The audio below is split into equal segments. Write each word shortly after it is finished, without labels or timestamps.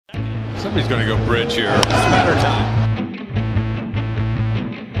Somebody's going to go bridge here. It's matter time.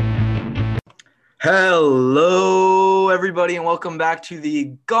 Hello, everybody, and welcome back to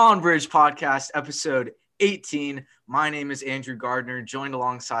the Gone Bridge Podcast, episode 18. My name is Andrew Gardner, joined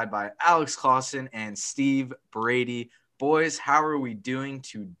alongside by Alex Clausen and Steve Brady. Boys, how are we doing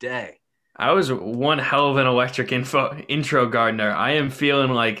today? I was one hell of an electric intro, Gardner. I am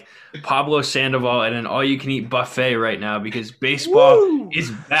feeling like Pablo Sandoval at an all-you-can-eat buffet right now because baseball is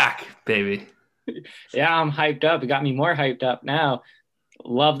back, baby. Yeah, I'm hyped up. It got me more hyped up now.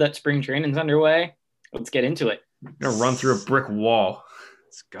 Love that spring training's underway. Let's get into it. I'm going to run through a brick wall.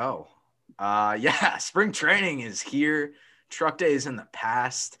 Let's go. Spring training is here. Truck day is in the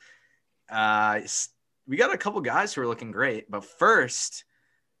past. We got a couple guys who are looking great, but first,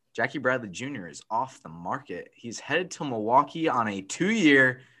 Jackie Bradley Jr. is off the market. He's headed to Milwaukee on a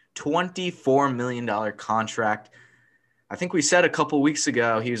 2-year, $24 million contract. I think we said a couple weeks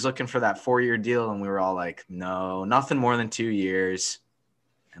ago he was looking for that 4-year deal, and we were all like, no, nothing more than 2 years.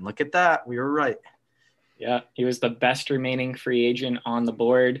 And look at that. We were right. Yeah, he was the best remaining free agent on the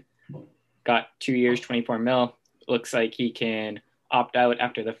board. Got 2 years, 24 mil. Looks like he can opt out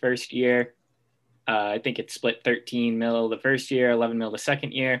after the first year. I think it's split 13 mil the first year, 11 mil the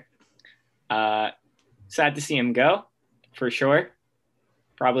second year. Sad to see him go, for sure.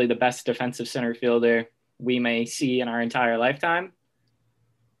 Probably the best defensive center fielder we may see in our entire lifetime.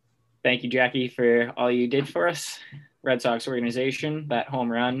 Thank you, Jackie, for all you did for us. Red Sox organization, that home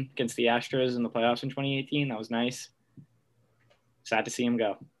run against the Astros in the playoffs in 2018, that was nice. Sad to see him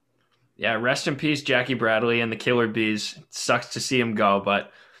go. Yeah, rest in peace, Jackie Bradley and the Killer Bees. It sucks to see him go,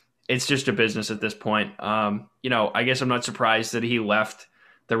 but it's just a business at this point. I guess I'm not surprised that he left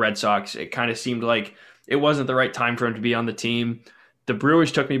the Red Sox. It kind of seemed like it wasn't the right time for him to be on the team. The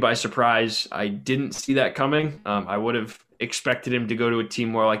Brewers took me by surprise. I didn't see that coming. I would have expected him to go to a team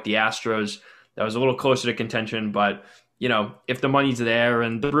more like the Astros that was a little closer to contention, but if the money's there,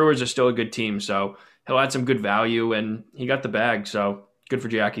 and the Brewers are still a good team, so he'll add some good value, and he got the bag, so good for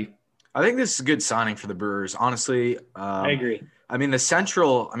Jackie. I think this is a good signing for the Brewers, honestly. I agree.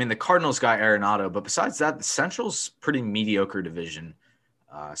 The Cardinals got Arenado, but besides that, the Central's pretty mediocre division.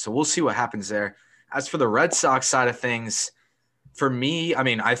 So we'll see what happens there. As for the Red Sox side of things, for me,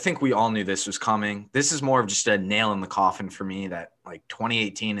 I think we all knew this was coming. This is more of just a nail in the coffin for me that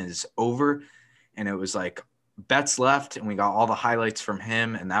 2018 is over. And it was Betts left, and we got all the highlights from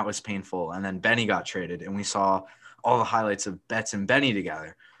him, and that was painful. And then Benny got traded, and we saw all the highlights of Betts and Benny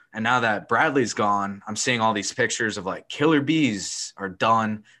together. And now that Bradley's gone, I'm seeing all these pictures of Killer Bees are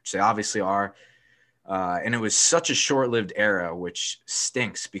done, which they obviously are. And it was such a short-lived era, which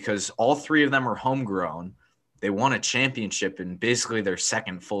stinks because all three of them are homegrown. They won a championship in basically their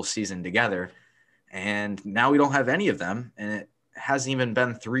second full season together. And now we don't have any of them. And it hasn't even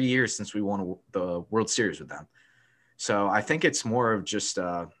been 3 years since we won the World Series with them. So I think it's more of just,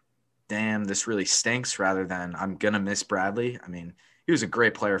 damn, this really stinks rather than I'm going to miss Bradley. He was a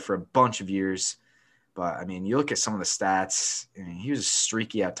great player for a bunch of years. But, you look at some of the stats, he was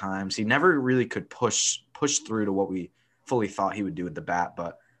streaky at times. He never really could push through to what we fully thought he would do with the bat.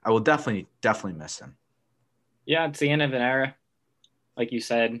 But I will definitely miss him. Yeah, it's the end of an era. Like you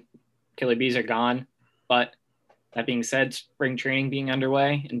said, Killer Bees are gone. But that being said, spring training being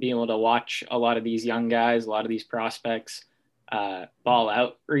underway and being able to watch a lot of these young guys, a lot of these prospects ball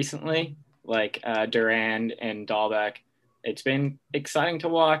out recently, like Duran and Dahlbeck. It's been exciting to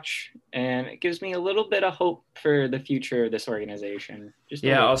watch, and it gives me a little bit of hope for the future of this organization.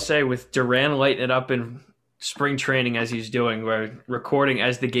 I'll say with Duran lighting it up in spring training as he's doing, we're recording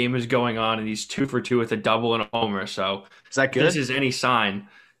as the game is going on, and he's 2 for 2 with a double and a homer. So is that good? If this is any sign,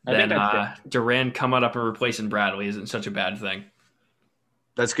 then Duran coming up and replacing Bradley isn't such a bad thing.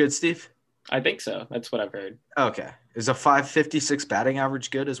 That's good, Steve? I think so. That's what I've heard. Okay. Is a .556 batting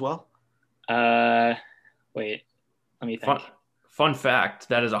average good as well? Wait. Let me think. Fun fact,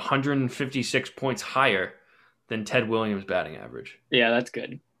 that is 156 points higher than Ted Williams' batting average. Yeah, that's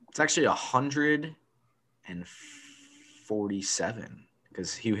good. It's actually 147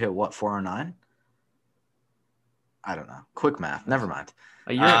 because he hit, 409? I don't know. Quick math. Never mind.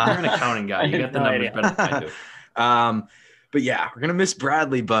 You're an accounting guy. You got the numbers better than I do. But yeah, we're going to miss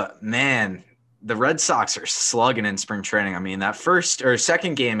Bradley, but man, the Red Sox are slugging in spring training. That first or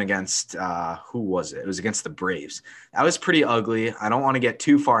second game against who was it? It was against the Braves. That was pretty ugly. I don't want to get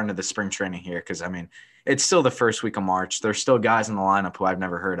too far into the spring training here because, it's still the first week of March. There's still guys in the lineup who I've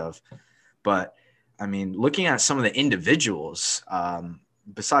never heard of. But, looking at some of the individuals,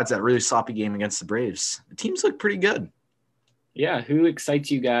 besides that really sloppy game against the Braves, the teams look pretty good. Yeah, who excites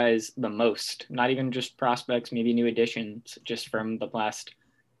you guys the most? Not even just prospects, maybe new additions, just from the last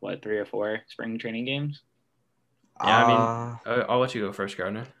 3 or 4 spring training games. Yeah, I mean, I'll let you go first,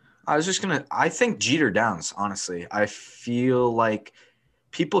 Gardner. I think Jeter Downs, honestly. I feel like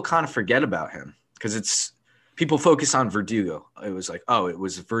people kind of forget about him because people focus on Verdugo. It was like, oh, it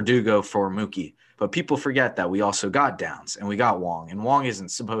was Verdugo for Mookie. But people forget that we also got Downs and we got Wong. And Wong isn't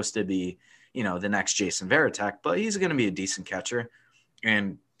supposed to be, the next Jason Varitek, but he's going to be a decent catcher.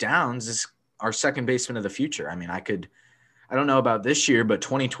 And Downs is our second baseman of the future. I mean, I don't know about this year, but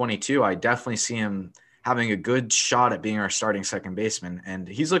 2022, I definitely see him having a good shot at being our starting second baseman. And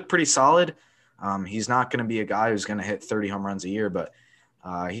he's looked pretty solid. He's not going to be a guy who's going to hit 30 home runs a year, but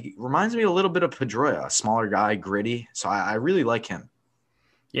he reminds me a little bit of Pedroia, a smaller guy, gritty. So I really like him.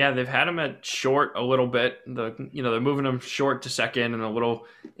 Yeah, they've had him at short a little bit. They're moving him short to second and a little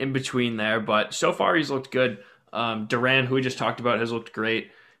in between there. But so far he's looked good. Duran, who we just talked about, has looked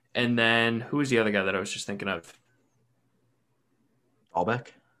great. And then who was the other guy that I was just thinking of?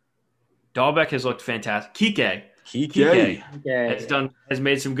 Dahlbeck has looked fantastic. Kike has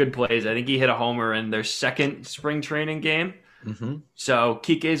made some good plays. I think he hit a homer in their second spring training game. Mm-hmm. So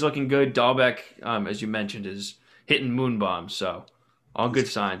Kike's looking good. Dahlbeck, as you mentioned, is hitting moon bombs. So all good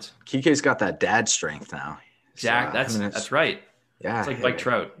signs. Kike's got that dad strength now. Zach, that's right. Yeah, it's like Mike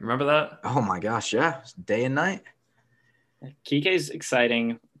Trout. Remember that? Oh my gosh, yeah, day and night. Kike's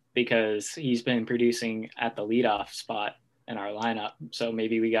exciting because he's been producing at the leadoff spot in our lineup. So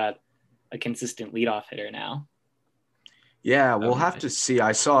maybe we got a consistent leadoff hitter now. Yeah, we'll have to see.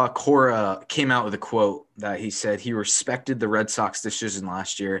 I saw Cora came out with a quote that he said he respected the Red Sox decision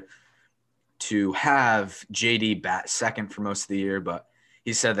last year to have JD bat second for most of the year, but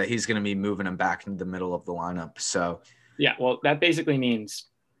he said that he's going to be moving him back into the middle of the lineup. So, yeah, well, that basically means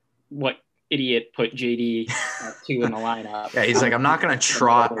what idiot put JD at 2 in the lineup. Yeah, he's like, I'm not going to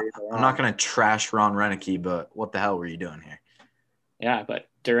trash Ron Renneke, but what the hell were you doing here? Yeah, but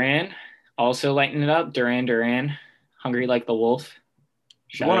Duran also lighting it up. Duran, hungry like the wolf.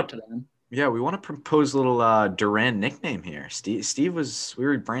 Shout out to them. Yeah, we want to propose a little Duran nickname here. Steve we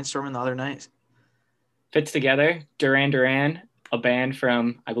were brainstorming the other night. Fits together. Duran, a band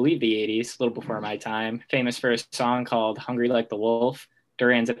from, I believe, the 80s, a little before my time, famous for a song called Hungry Like the Wolf.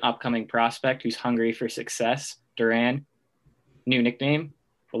 Duran's an upcoming prospect who's hungry for success. Duran, new nickname,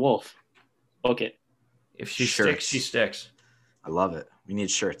 the Wolf. Book it. If she sticks, she sticks. I love it. We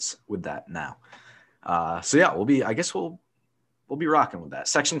need shirts with that now. So yeah, we'll be rocking with that.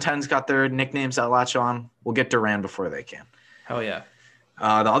 Section 10's got their nicknames that latch on. We'll get Duran before they can. Hell yeah.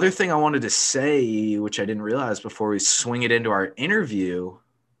 The other thing I wanted to say, which I didn't realize before we swing it into our interview,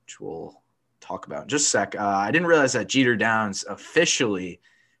 which we'll talk about in just a sec. I didn't realize that Jeter Downs officially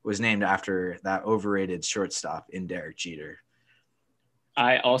was named after that overrated shortstop in Derek Jeter.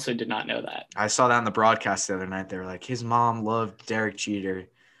 I also did not know that. I saw that on the broadcast the other night. They were like, his mom loved Derek Jeter,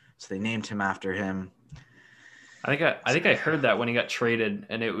 so they named him after him. I think I heard that when he got traded,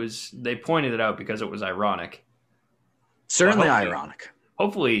 and they pointed it out because it was ironic. Certainly ironic.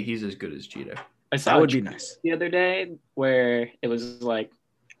 Hopefully he's as good as Jeter. I saw that would be nice. The other day where it was like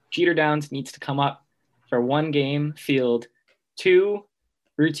Jeter Downs needs to come up for one game, field 2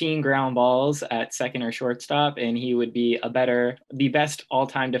 routine ground balls at second or shortstop, and he would be the best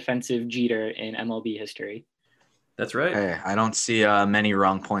all-time defensive Jeter in MLB history. That's right. Hey, I don't see many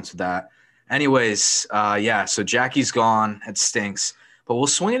wrong points with that. Anyways, so Jackie's gone. It stinks. But we'll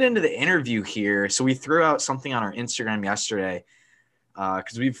swing it into the interview here. So we threw out something on our Instagram yesterday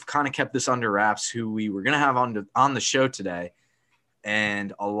because we've kind of kept this under wraps who we were going to have on the show today.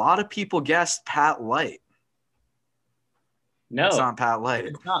 And a lot of people guessed Pat Light. No. It's not Pat Light.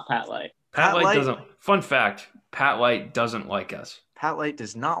 It's not Pat Light. Pat Light doesn't – fun fact, Pat Light doesn't like us. Pat Light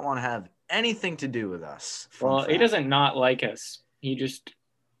does not want to have anything to do with us. He doesn't not like us. He just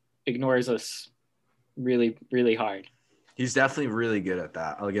ignores us really, really hard. He's definitely really good at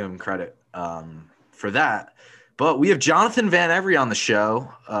that. I'll give him credit for that. But we have Jonathan Van Every on the show,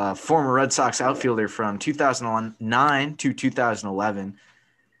 former Red Sox outfielder from 2009 to 2011.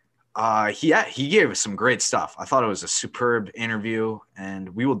 He gave us some great stuff. I thought it was a superb interview, and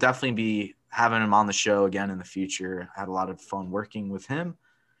we will definitely be having him on the show again in the future. I had a lot of fun working with him.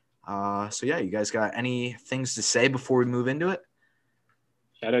 You guys got any things to say before we move into it?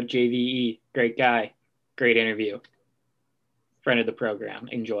 Shout out JVE. Great guy. Great interview. Friend of the program.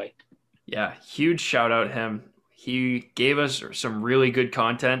 Enjoy. Yeah, huge shout out him. He gave us some really good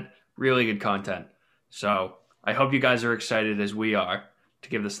content. So I hope you guys are excited as we are to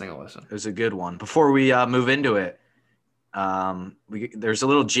give this thing a listen. It was a good one. Before we move into it, there's a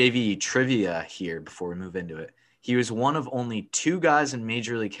little JV trivia here before we move into it. He was one of only 2 guys in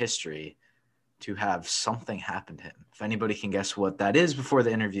Major League history to have something happen to him. If anybody can guess what that is before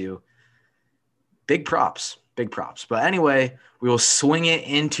the interview, big props. But anyway, we will swing it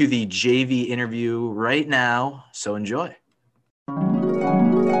into the JV interview right now. So enjoy.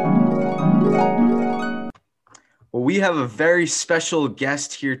 Well, we have a very special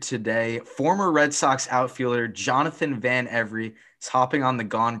guest here today. Former Red Sox outfielder Jonathan Van Every is hopping on the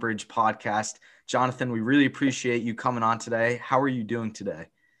Gone Bridge podcast. Jonathan, we really appreciate you coming on today. How are you doing today?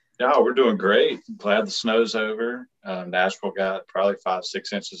 Yeah, we're doing great. Glad the snow's over. Nashville got probably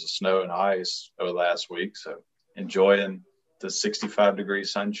 5-6 inches of snow and ice over the last week. So enjoying the 65-degree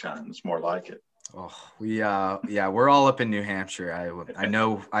sunshine. It's more like it. Oh, we're all up in New Hampshire. I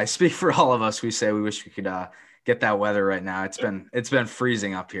know I speak for all of us. We say we wish we could get that weather right now. It's been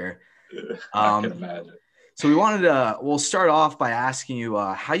freezing up here. I can imagine. So we'll start off by asking you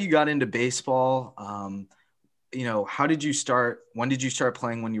how you got into baseball. How did you start? When did you start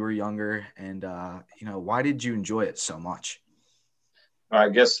playing when you were younger? And, why did you enjoy it so much? I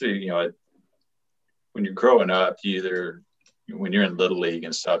guess, when you're growing up, when you're in Little League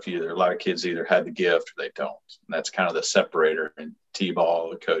and stuff, a lot of kids either had the gift or they don't. And that's kind of the separator in T-ball,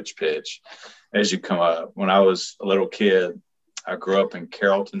 the coach pitch. As you come up, when I was a little kid, I grew up in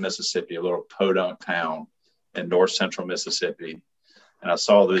Carrollton, Mississippi, a little podunk town in north central Mississippi. And I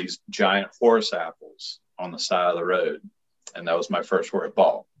saw these giant horse apples on the side of the road. And that was my first word,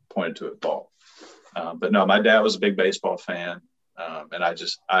 ball, pointed to it, ball. But no, my dad was a big baseball fan. And I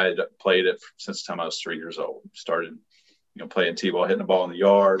played it since the time I was 3 years old. Started, playing T-ball, hitting the ball in the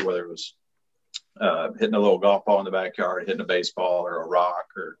yard, whether it was hitting a little golf ball in the backyard, hitting a baseball or a rock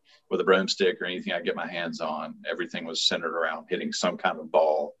or with a broomstick or anything I get my hands on. Everything was centered around hitting some kind of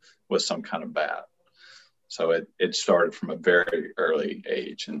ball with some kind of bat. So it started from a very early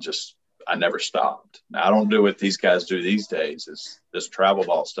age and I never stopped. Now, I don't do what these guys do these days, is this travel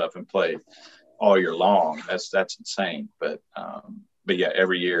ball stuff and play all year long. That's insane. But yeah,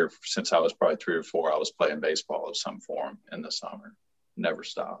 every year since I was probably 3 or 4, I was playing baseball of some form in the summer. Never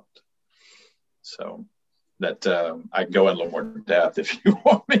stopped. So that I can go in a little more depth if you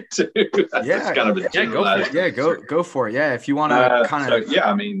want me to. Yeah, kind of go for it. Yeah, if you want to kind of. Yeah,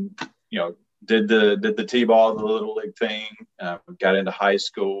 I mean, did the T-ball, the Little League thing. Got into high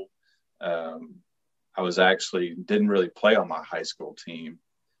school. I was actually didn't really play on my high school team.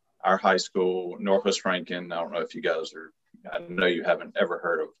 Our high school, Northwest Rankin. I don't know if you guys I know you haven't ever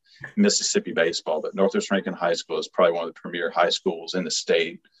heard of Mississippi baseball, but Northwest Rankin High School is probably one of the premier high schools in the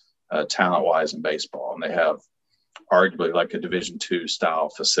state, talent-wise in baseball. And they have arguably like a Division II style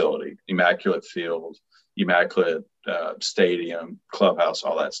facility, immaculate field, immaculate stadium, clubhouse,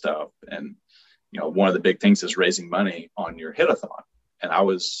 all that stuff. And, one of the big things is raising money on your hit-a-thon. And I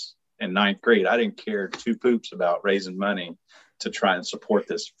was in 9th grade. I didn't care 2 poops about raising money to try and support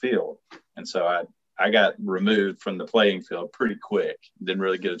this field. And so I got removed from the playing field pretty quick. Didn't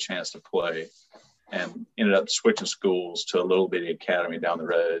really get a chance to play and ended up switching schools to a little bitty academy down the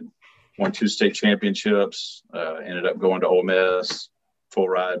road. Won 2 state championships, ended up going to Ole Miss, full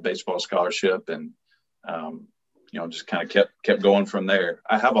ride baseball scholarship. And, just kind of kept going from there.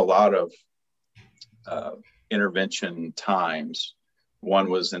 I have a lot of intervention times.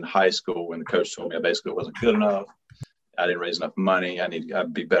 One was in high school when the coach told me I basically wasn't good enough. I didn't raise enough money.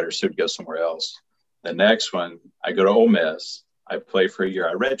 I'd be better suited to go somewhere else. The next one, I go to Ole Miss. I play for a year.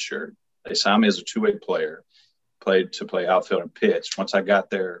 I redshirt. They signed me as a 2-way player, played to play outfield and pitch. Once I got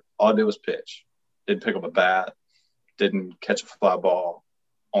there, all I did was pitch. Didn't pick up a bat, didn't catch a fly ball,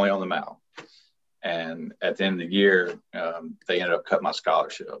 only on the mound. And at the end of the year, they ended up cutting my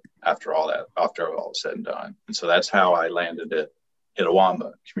scholarship after all was said and done. And so that's how I landed at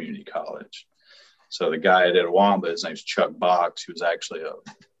Itawamba Community College. So the guy at Itawamba, his name's Chuck Box, who was actually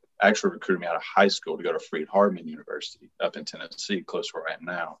recruited me out of high school to go to Freed-Hardeman University up in Tennessee, close to where I am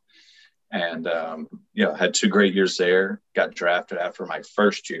now. And, had 2 great years there, got drafted after my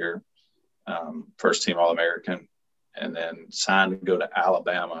first year, first team All-American, and then signed to go to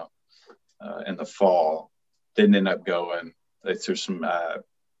Alabama in the fall. Didn't end up going. They threw some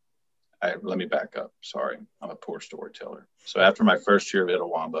let me back up. Sorry. I'm a poor storyteller. So after my first year at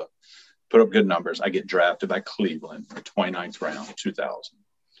Itawamba, put up good numbers. I get drafted by Cleveland in the 29th round, 2000.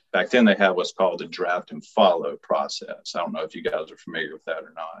 Back then they had what's called the draft and follow process. I don't know if you guys are familiar with that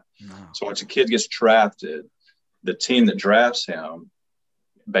or not. No. So once a kid gets drafted, the team that drafts him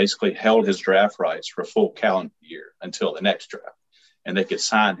basically held his draft rights for a full calendar year until the next draft. And they could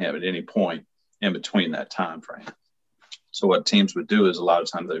sign him at any point in between that time frame. So what teams would do is a lot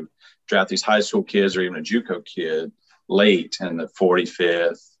of times they draft these high school kids or even a JUCO kid late in the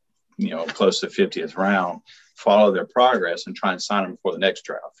 45th, close to 50th round, follow their progress and try and sign them before the next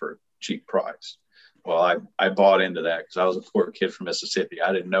draft for cheap price. Well, I bought into that because I was a poor kid from Mississippi.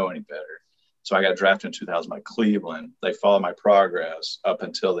 I didn't know any better. So I got drafted in 2000 by Cleveland. They followed my progress up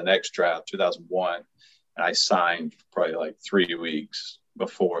until the next draft, 2001. And I signed probably like 3 weeks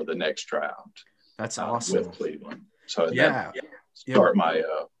before the next draft. That's awesome. With Cleveland. So yeah. Start my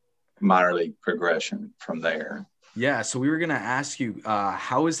minor league progression from there. Yeah. So we were going to ask you,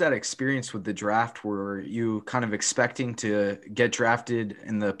 how was that experience with the draft? Were you kind of expecting to get drafted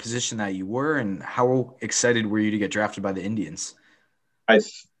in the position that you were? And how excited were you to get drafted by the Indians?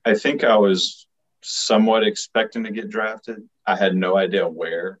 I think I was somewhat expecting to get drafted. I had no idea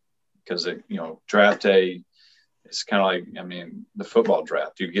where, because, draft day, it's kind of like, the football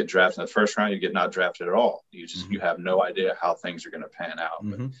draft. You get drafted in the first round, you get not drafted at all. You have no idea how things are going to pan out.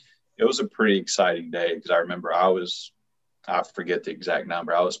 Mm-hmm. But it was a pretty exciting day because I remember I forget the exact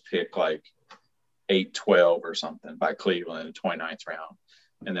number. I was picked like 8-12 or something by Cleveland in the 29th round.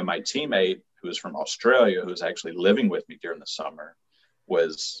 And then my teammate, who was from Australia, who was actually living with me during the summer,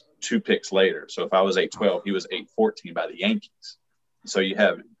 was 2 picks later. So if I was 8-12, he was 8-14 by the Yankees. So you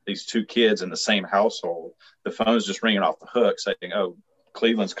have these 2 kids in the same household. The phone's just ringing off the hook saying, oh,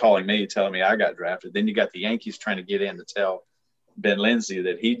 Cleveland's calling me, telling me I got drafted. Then you got the Yankees trying to get in to tell Ben Lindsay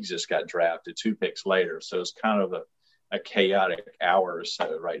that he just got drafted 2 picks later. So it's kind of a chaotic hour or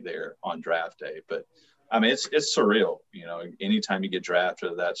so right there on draft day. But it's surreal. Anytime you get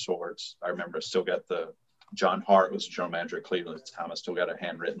drafted of that sort. I remember I still got John Hart was the general manager at Cleveland at the time. I still got a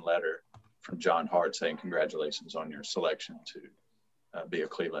handwritten letter from John Hart saying congratulations on your selection to be a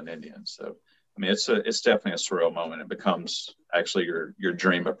Cleveland Indian. So, it's definitely a surreal moment. It becomes actually your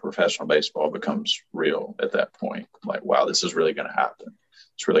dream of professional baseball becomes real at that point. Like, wow, this is really going to happen.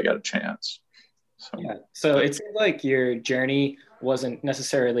 It's really got a chance. So it seems like your journey wasn't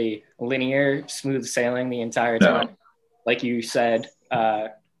necessarily linear, smooth sailing the entire time. No. Like you said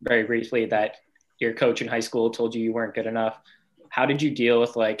very briefly that your coach in high school told you weren't good enough. How did you deal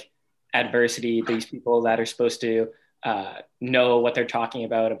with adversity, these people that are supposed to know what they're talking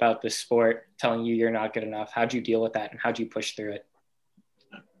about this sport, telling you you're not good enough? How'd you deal with that, and how'd you push through it?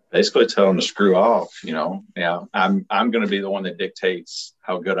 Basically tell them to screw off. I'm going to be the one that dictates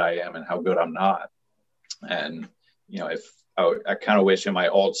how good I am and how good I'm not. And, if I kind of wish in my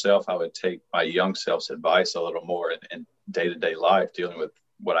old self, I would take my young self's advice a little more in day-to-day life, dealing with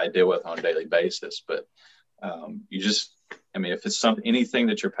what I deal with on a daily basis. But if it's anything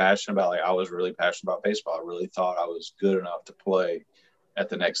that you're passionate about, like I was really passionate about baseball. I really thought I was good enough to play at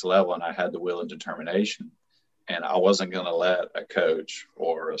the next level, and I had the will and determination. And I wasn't going to let a coach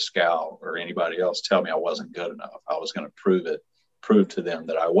or a scout or anybody else tell me I wasn't good enough. I was going to prove to them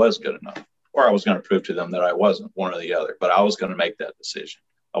that I was good enough, or I was going to prove to them that I wasn't, one or the other. But I was going to make that decision.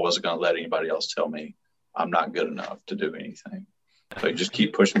 I wasn't going to let anybody else tell me I'm not good enough to do anything. So you just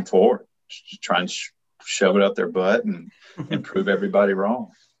keep pushing forward, just try and shove it up their butt and prove everybody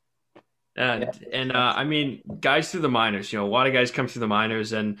wrong. Guys through the minors, a lot of guys come through the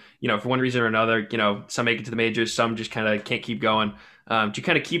minors and, for one reason or another, some make it to the majors, some just kind of can't keep going. Do you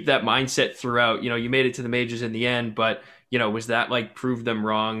kind of keep that mindset throughout? You made it to the majors in the end, but, was that prove them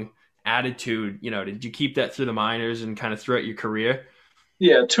wrong attitude? Did you keep that through the minors and kind of throughout your career?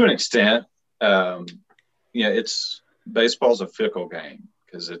 Yeah, to an extent. Baseball's a fickle game.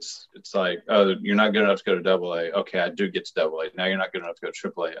 Because it's like, oh, you're not good enough to go to AA. Okay, I do get to AA. Now you're not good enough to go to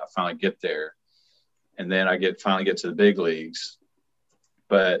AAA. I finally get there. And then I finally get to the big leagues.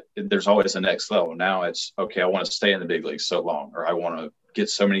 But there's always the next level. Now it's, okay, I want to stay in the big leagues so long, or I want to get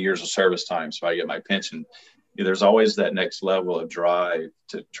so many years of service time so I get my pension. There's always that next level of drive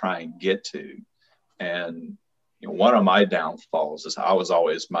to try and get to. And one of my downfalls is I was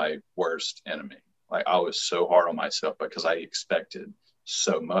always my worst enemy. I was so hard on myself because I expected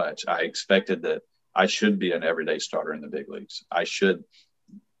so much. I expected that I should be an everyday starter in the big leagues. I should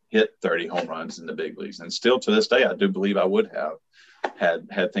hit 30 home runs in the big leagues. And still to this day, I do believe I would have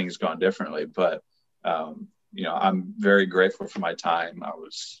had things gone differently. But, I'm very grateful for my time. I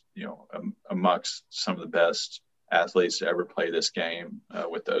was, amongst some of the best athletes to ever play this game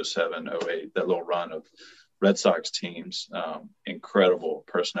with the 07, 08, that little run of Red Sox teams, incredible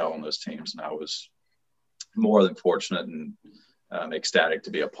personnel on those teams. And I was more than fortunate and ecstatic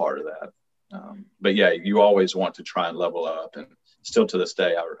to be a part of that. But yeah, you always want to try and level up. And still to this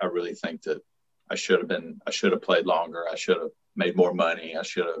day, I really think that I should have played longer. I should have made more money. I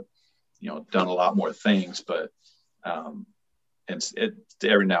should have, done a lot more things. But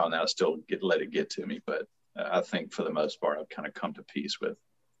every now and then I still let it get to me. But I think for the most part, I've kind of come to peace with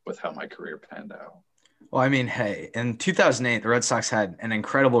how my career panned out. Well, hey, in 2008, the Red Sox had an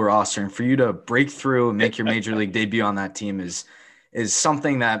incredible roster, and for you to break through and make your major league debut on that team is is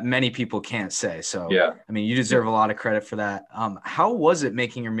something that many people can't say. So, Yeah. I mean, you deserve a lot of credit for that. How was it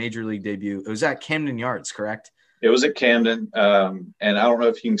making your major league debut? It was at Camden Yards, correct? It was at Camden. And I don't know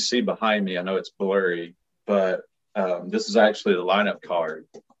if you can see behind me. I know it's blurry, but this is actually the lineup card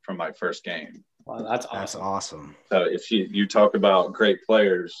from my first game. Wow, that's awesome. That's awesome. So if you talk about great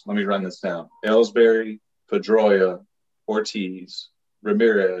players, let me run this down. Ellsbury, Pedroia, Ortiz,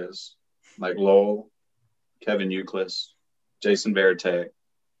 Ramirez, Mike Lowell, Kevin Youkilis, Jason Varitek,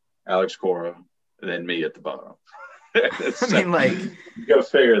 Alex Cora, and then me at the bottom. I mean, like, you go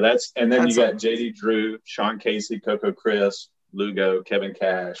figure and then you got JD Drew, Sean Casey, Coco Chris, Lugo, Kevin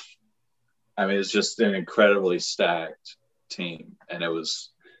Cash. I mean, it's just an incredibly stacked team. And it was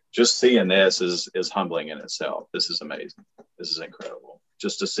just seeing this is humbling in itself. This is amazing. This is incredible.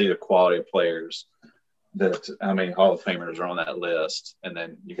 Just to see the quality of players that, I mean, Hall of Famers are on that list. And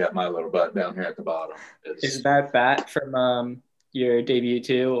then you got my little butt down here at the bottom. Is that bat from your debut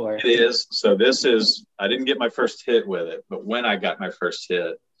too? Or it is. So I didn't get my first hit with it, but when I got my first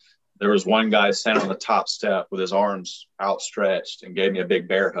hit, there was one guy standing on the top step with his arms outstretched and gave me a big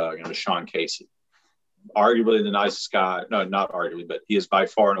bear hug, and it was Sean Casey. Arguably the nicest guy. No, not arguably, but he is by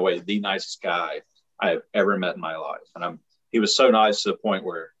far and away the nicest guy I have ever met in my life. And he was so nice to the point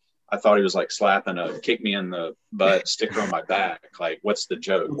where I thought he was like slapping a kick me in the butt sticker on my back. Like, what's the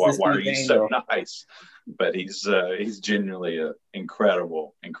joke? Why are you so nice? But he's genuinely an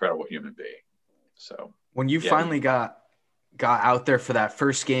incredible, incredible human being. So when you finally got out there for that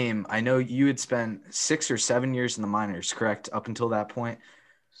first game, I know you had spent 6 or 7 years in the minors, correct? Up until that point?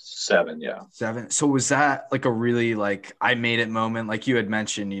 7, yeah. 7. So was that like a really like I made it moment? Like you had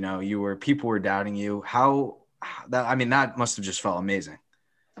mentioned, you know, people were doubting you. That must have just felt amazing.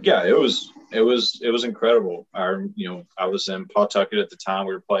 Yeah, it was incredible. I was in Pawtucket at the time.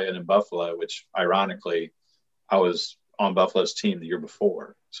 We were playing in Buffalo, which ironically, I was on Buffalo's team the year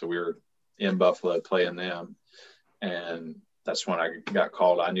before. So we were in Buffalo playing them. And that's when I got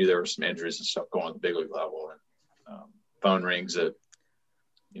called. I knew there were some injuries and stuff going on at the big league level. And phone rings at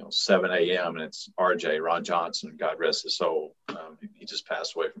 7 a.m. and it's RJ, Ron Johnson, God rest his soul. He just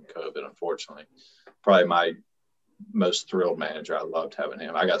passed away from COVID, unfortunately. Probably my most thrilled manager. I loved having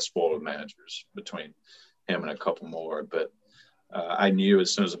him. I got spoiled with managers between him and a couple more, but I knew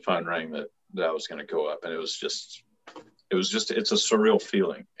as soon as the phone rang that I was going to go up, and it's a surreal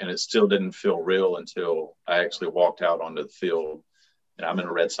feeling, and it still didn't feel real until I actually walked out onto the field, and I'm in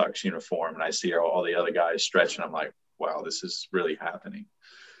a Red Sox uniform, and I see all the other guys stretching. I'm like, wow, this is really happening.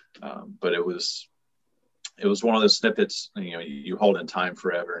 But it was one of those snippets, you hold in time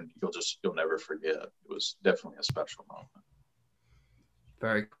forever, and you'll never forget. It was definitely a special moment.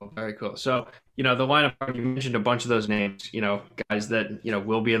 Very cool. Very cool. So, the lineup, you mentioned a bunch of those names, guys that,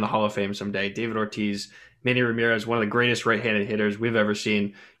 will be in the Hall of Fame someday. David Ortiz, Manny Ramirez, one of the greatest right-handed hitters we've ever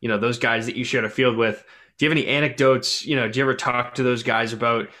seen. Those guys that you shared a field with. Do you have any anecdotes? Do you ever talk to those guys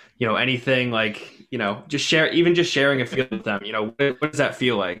about, anything like, just sharing a field with them? What does that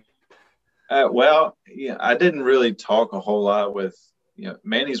feel like? I didn't really talk a whole lot with,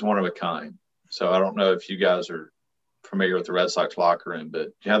 Manny's one of a kind. So I don't know if you guys are familiar with the Red Sox locker room, but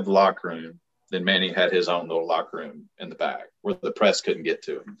you have the locker room. Then Manny had his own little locker room in the back where the press couldn't get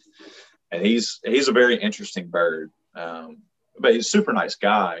to him. And he's a very interesting bird. But he's a super nice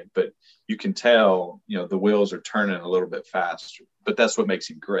guy, but you can tell, the wheels are turning a little bit faster, but that's what makes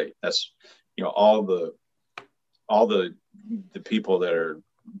him great. That's, all the people that are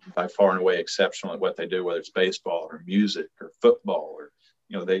by far and away exceptional at what they do, whether it's baseball or music or football, or,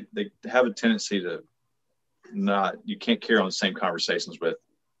 they have a tendency to you can't carry on the same conversations with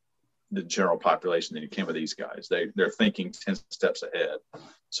the general population that you can with these guys. They're thinking 10 steps ahead.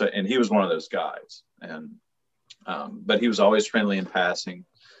 So, and he was one of those guys. And, but he was always friendly in passing.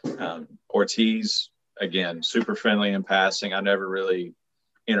 Ortiz, again, super friendly in passing. I never really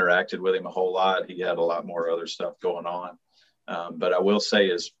interacted with him a whole lot. He had a lot more other stuff going on. But I will say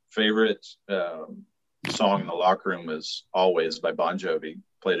his favorite song in the locker room was Always by Bon Jovi.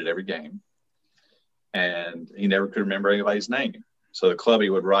 Played it every game. And he never could remember anybody's name. So the clubby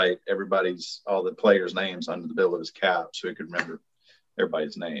would write all the players' names under the bill of his cap so he could remember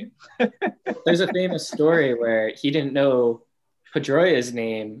everybody's name. There's a famous story where he didn't know Pedroia's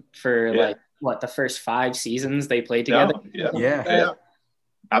name for the first 5 seasons they played together. Yeah.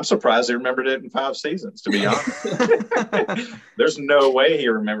 I'm surprised he remembered it in 5 seasons, to be honest. There's no way he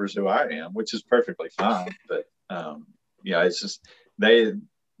remembers who I am, which is perfectly fine. But it's just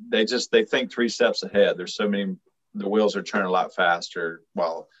they think 3 steps ahead. There's so many. The wheels are turning a lot faster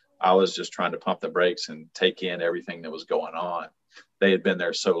while I was just trying to pump the brakes and take in everything that was going on. They had been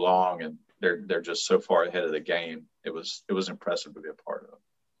there so long, and they're just so far ahead of the game it was impressive to be a part of.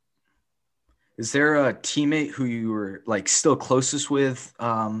 Is there a teammate who you were like still closest with,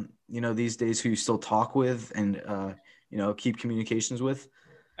 these days, who you still talk with and, keep communications with?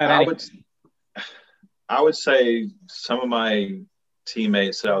 I would say some of my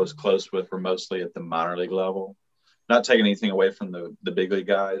teammates that I was close with were mostly at the minor league level. Not taking anything away from the big league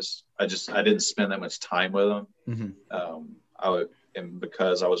guys. I didn't spend that much time with them. Mm-hmm. And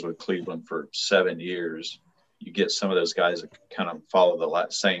because I was with Cleveland for 7 years, you get some of those guys that kind of follow the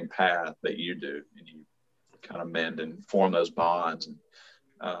same path that you do, and you kind of mend and form those bonds. And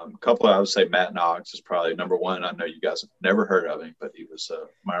a couple, I would say Matt Knox is probably number one. I know you guys have never heard of him, but he was a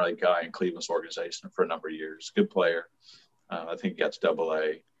minor league guy in Cleveland's organization for a number of years. Good player. I think he got to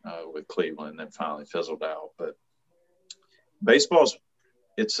Double-A with Cleveland and then finally fizzled out. But baseball's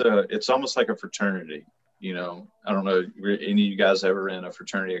it's almost like a fraternity. I don't know. Were any of you guys ever in a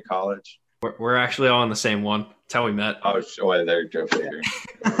fraternity at college? We're actually all in the same one. That's how we met. Oh, there you go.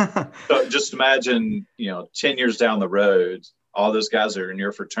 So just imagine, 10 years down the road, all those guys that are in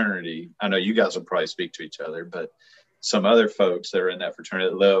your fraternity. I know you guys will probably speak to each other, but some other folks that are in that fraternity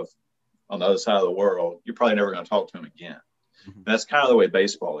that live on the other side of the world, you're probably never going to talk to them again. Mm-hmm. That's kind of the way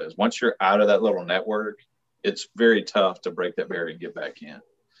baseball is. Once you're out of that little network, it's very tough to break that barrier and get back in.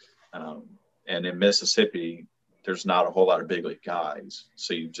 And in Mississippi, there's not a whole lot of big league guys.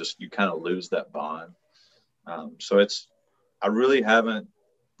 So you kind of lose that bond. So I really haven't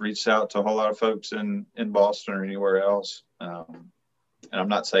reached out to a whole lot of folks in Boston or anywhere else. And I'm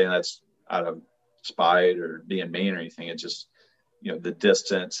not saying that's out of spite or being mean or anything. It's just, the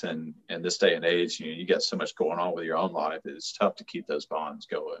distance and this day and age, you got so much going on with your own life. It's tough to keep those bonds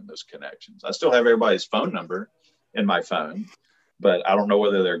going, those connections. I still have everybody's phone number in my phone, but I don't know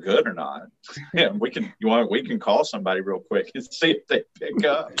whether they're good or not. Yeah, we can call somebody real quick and see if they pick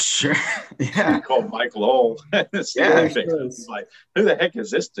up. Sure. Yeah. We call Mike Lowell. He's like, who the heck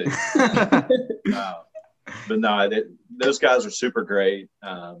is this dude? But no, those guys are super great.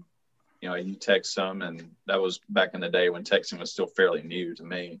 You text them, and that was back in the day when texting was still fairly new to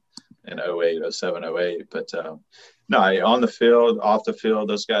me in 08, 07, 08. But no, on the field, off the field,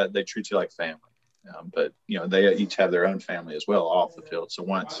 those guys, they treat you like family. But they each have their own family as well off the field. So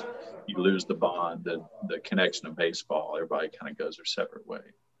once you lose the bond, the connection of baseball, everybody kind of goes their separate way.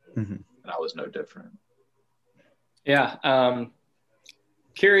 Mm-hmm. And I was no different. Yeah.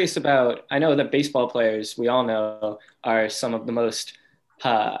 Curious about, I know that baseball players, we all know, are some of the most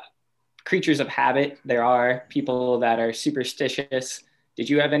creatures of habit. There are people that are superstitious. Did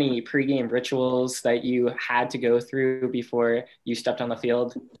you have any pregame rituals that you had to go through before you stepped on the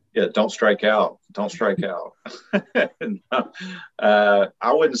field? Yeah, don't strike out. Don't strike out. No,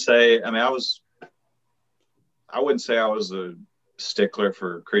 I wouldn't say. I wouldn't say I was a stickler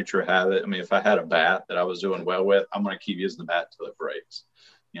for creature of habit. If I had a bat that I was doing well with, I'm going to keep using the bat until it breaks.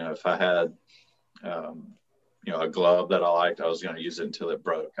 If I had, a glove that I liked, I was going to use it until it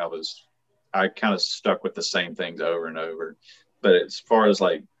broke. I kind of stuck with the same things over and over. But as far as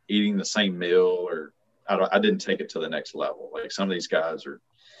like eating the same meal, or I didn't take it to the next level. Like some of these guys are,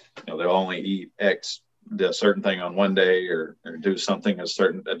 they'll only eat a certain thing on one day or do something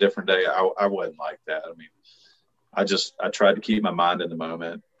a different day. I wasn't like that. I tried to keep my mind in the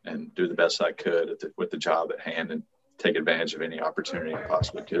moment and do the best I could with the job at hand and take advantage of any opportunity I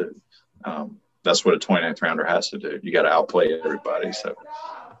possibly could. That's what a 29th rounder has to do. You got to outplay everybody. So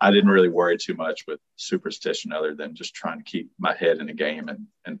I didn't really worry too much with superstition other than just trying to keep my head in the game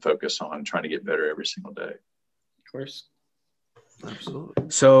and focus on trying to get better every single day. Of course.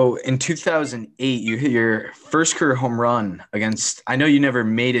 Absolutely. So in 2008, you hit your first career home run against, I know you never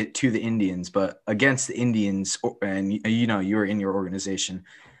made it to the Indians, but against the Indians, and you were in your organization.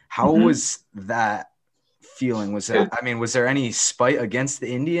 How was that feeling? Was there any spite against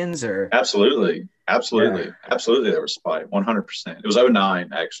the Indians or? Absolutely. There was spite. 100%. It was 2009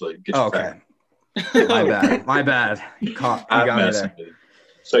 actually. Okay. My bad. You got me there.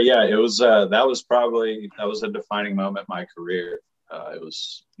 So yeah, it was, that was a defining moment in my career. It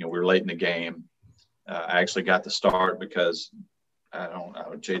was, we were late in the game. I actually got the start because I don't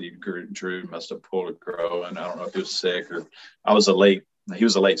know, JD Drew must have pulled a groin, and I don't know if he was sick or he was a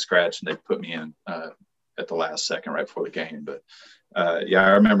late scratch, and they put me in at the last second right before the game. But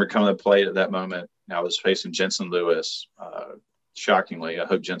I remember coming to the plate at that moment. I was facing Jensen Lewis. Shockingly, I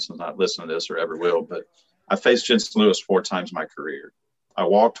hope Jensen's not listening to this or ever will, but I faced Jensen Lewis 4 times in my career. I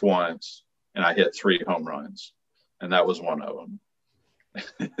walked once and I hit 3 home runs, and that was one of them.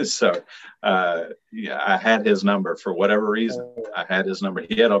 So, I had his number for whatever reason. I had his number.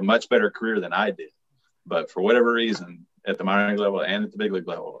 He had a much better career than I did, but for whatever reason, at the minor league level and at the big league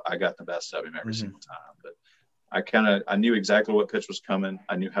level, I got the best of him every single time. But I knew exactly what pitch was coming.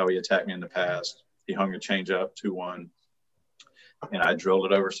 I knew how he attacked me in the past. He hung a changeup 2-1, and I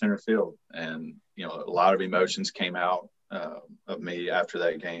drilled it over center field. And, you know, a lot of emotions came out of me after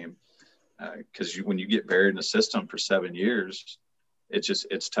that game. Because when you get buried in the system for 7 years,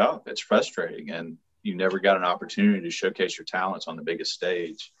 it's tough. It's frustrating. And you never got an opportunity to showcase your talents on the biggest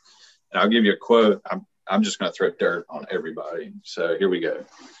stage. And I'll give you a quote. I'm just going to throw dirt on everybody. So here we go.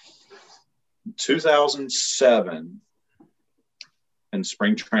 2007 in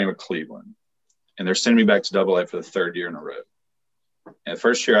spring training with Cleveland. And they're sending me back to AA for the third year in a row. And the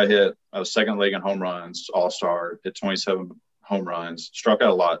first year I was second league in home runs, all-star, hit 27 home runs, struck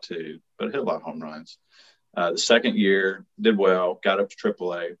out a lot too, but hit a lot of home runs. The second year, did well, got up to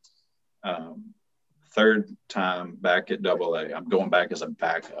AAA. Third time back at AA, I'm going back as a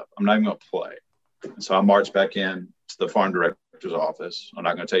backup. I'm not even going to play. And so I marched back in to the farm director's office. I'm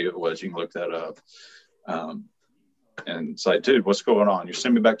not going to tell you who it was. You can look that up. And it's like, dude, what's going on? You're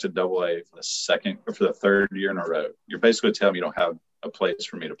sending me back to AA for the third year in a row. You're basically telling me you don't have a place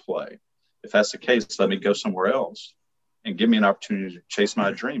for me to play. If that's the case, let me go somewhere else and give me an opportunity to chase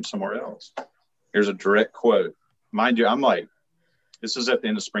my dream somewhere else. Here's a direct quote. Mind you, I'm like, this is at the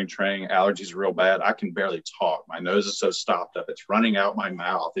end of spring training. Allergies are real bad. I can barely talk. My nose is so stopped up. It's running out my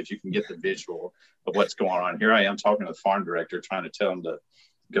mouth. If you can get the visual of what's going on. Here I am talking to the farm director, trying to tell him to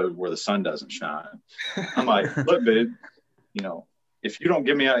go where the sun doesn't shine. I'm like, look, dude, you know, if you don't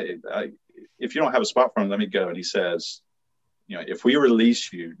give me if you don't have a spot for him, let me go. And he says, you know, if we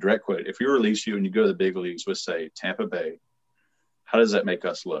release you, direct quote, if we release you and you go to the big leagues with, say, Tampa Bay, how does that make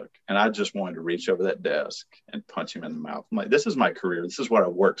us look? And I just wanted to reach over that desk and punch him in the mouth. I'm like, this is my career. This is what I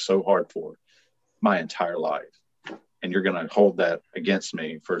worked so hard for my entire life. And you're going to hold that against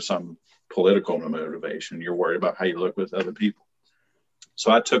me for some political motivation. You're worried about how you look with other people.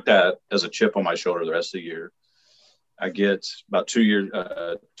 So I took that as a chip on my shoulder the rest of the year. I get about 2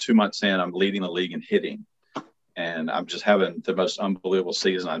 months in, I'm leading the league in hitting. And I'm just having the most unbelievable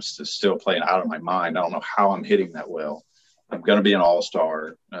season. I'm still playing out of my mind. I don't know how I'm hitting that well. I'm going to be an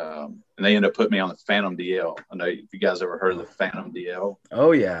all-star. And they end up putting me on the Phantom DL. I know you guys ever heard of the Phantom DL?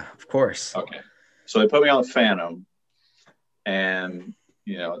 Oh, yeah, of course. Okay. So they put me on the Phantom. And,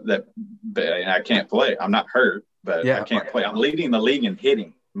 you know, I can't play. I'm not hurt, but I can't play. I'm leading the league in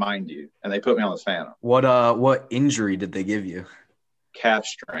hitting, mind you. And they put me on the Phantom. What injury did they give you? Calf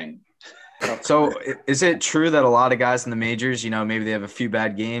strain. So is it true that a lot of guys in the majors, you know, maybe they have a few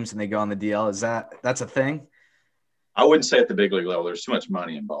bad games and they go on the DL? That's a thing? I wouldn't say at the big league level. There's too much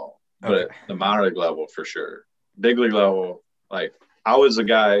money involved, but Okay. at the minor league level, for sure. Big league level, like I was a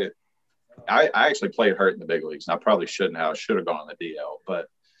guy. I actually played hurt in the big leagues, and I probably shouldn't have. I should have gone on the DL, but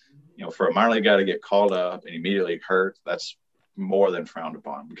you know, for a minor league guy to get called up and immediately hurt, that's more than frowned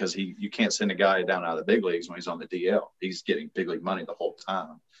upon because you can't send a guy down out of the big leagues when he's on the DL. He's getting big league money the whole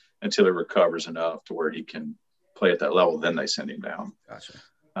time until he recovers enough to where he can play at that level. Then they send him down. Gotcha.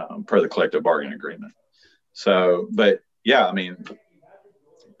 Per the collective bargaining agreement. So, but yeah, I mean,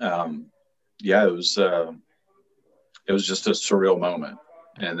 it was just a surreal moment.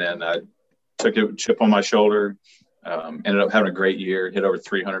 And then I took a chip on my shoulder, ended up having a great year, hit over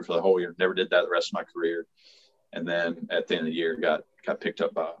 300 for the whole year. Never did that the rest of my career. And then at the end of the year, got picked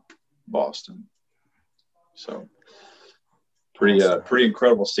up by Boston. So pretty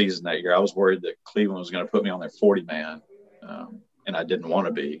incredible season that year. I was worried that Cleveland was going to put me on their 40-man. And I didn't want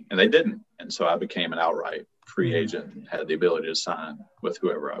to be, and they didn't. And so I became an outright free agent and had the ability to sign with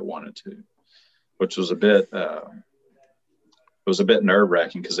whoever I wanted to, which was a bit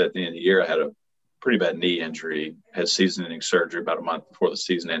nerve-wracking because at the end of the year I had a pretty bad knee injury, had season-ending surgery about a month before the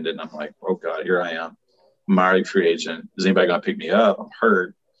season ended. And I'm like, oh God, here I am, minor free agent. Is anybody going to pick me up? I'm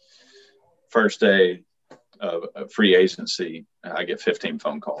hurt. First day of free agency, I get 15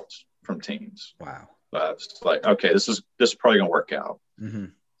 phone calls from teams. Wow. I was like, okay, this is probably going to work out. Mm-hmm.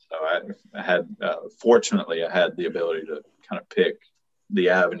 So I had, fortunately, I had the ability to kind of pick the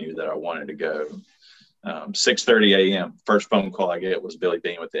avenue that I wanted to go. 6:30 a.m. First phone call I get was Billy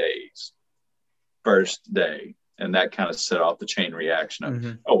Beane with the A's. First day. And that kind of set off the chain reaction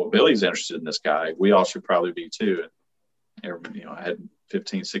of, oh, well, Billy's interested in this guy. We all should probably be too. And, you know, I had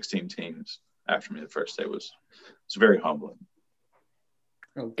 15, 16 teams after me the first day. It's very humbling.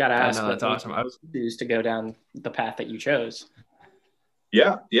 Well, gotta ask. That's awesome. I was choose to go down the path that you chose.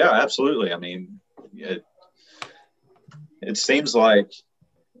 Yeah, absolutely. I mean, it seems like,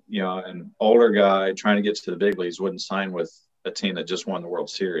 you know, an older guy trying to get to the big leagues wouldn't sign with a team that just won the World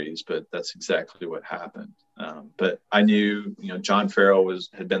Series, but that's exactly what happened. But I knew, you know, John Farrell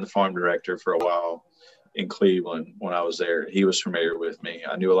had been the farm director for a while in Cleveland when I was there. He was familiar with me.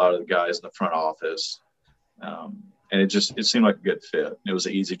 I knew a lot of the guys in the front office. And it seemed like a good fit. It was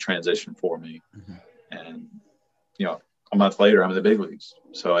an easy transition for me. Mm-hmm. And, a month later, I'm in the big leagues.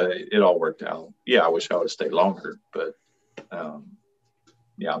 So it all worked out. Yeah, I wish I would have stayed longer, but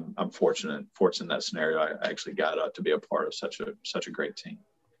I'm fortunate in that scenario. I actually got to be a part of such a great team.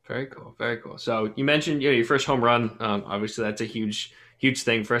 Very cool. Very cool. So you mentioned, your first home run. Obviously that's a huge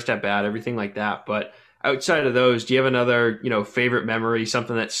thing, first at bat, everything like that. But outside of those, do you have another, favorite memory,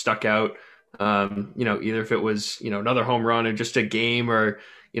 something that stuck out? Either if it was, another home run or just a game or,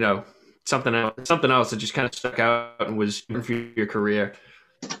 something else that just kind of stuck out and was for your career.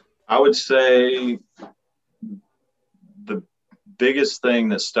 I would say the biggest thing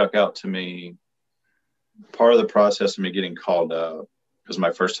that stuck out to me, part of the process of me getting called up, it was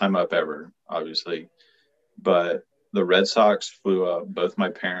my first time up ever, obviously, but the Red Sox flew up both my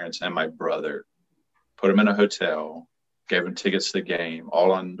parents and my brother, put them in a hotel, gave them tickets to the game,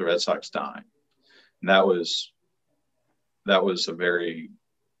 all on the Red Sox dime. And that was a very,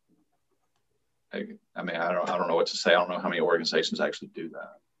 I don't know what to say. I don't know how many organizations actually do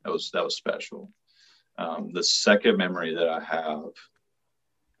that. That was special. The second memory that I have,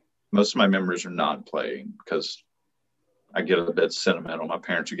 most of my memories are non-playing because I get a bit sentimental. My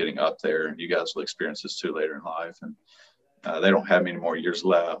parents are getting up there, and you guys will experience this too later in life. And they don't have many more years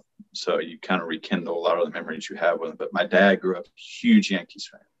left, so you kind of rekindle a lot of the memories you have with them. But my dad grew up huge Yankee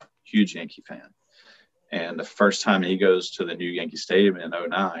fan. And the first time he goes to the new Yankee Stadium in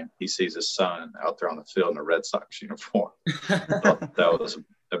 2009, he sees his son out there on the field in a Red Sox uniform. That was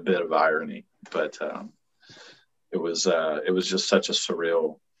a bit of irony, but it was just such a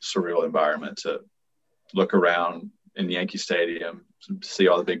surreal environment to look around in Yankee Stadium, see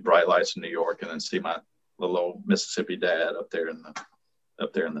all the big bright lights in New York, and then see my little old Mississippi dad up there in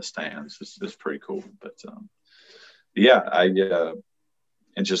the stands. It's pretty cool. But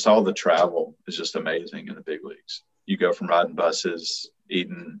and just all the travel is just amazing in the big leagues. You go from riding buses,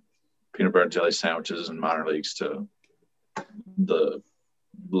 eating peanut butter and jelly sandwiches in minor leagues to the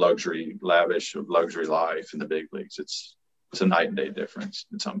lavish luxury life in the big leagues. It's a night and day difference.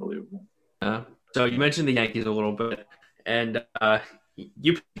 It's unbelievable. So you mentioned the Yankees a little bit, and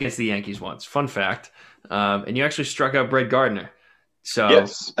you played against the Yankees once. Fun fact. And you actually struck out Brett Gardner. So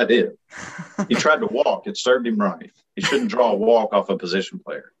yes, I did. He tried to walk. It served him right. He shouldn't draw a walk off a position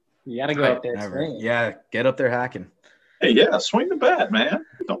player. You got to go up there. Yeah, get up there hacking. Hey, yeah, swing the bat, man.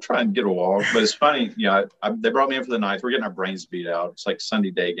 Don't try and get a walk. But it's funny, they brought me in for the ninth. We're getting our brains beat out. It's like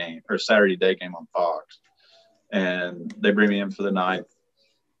Saturday day game on Fox. And they bring me in for the ninth.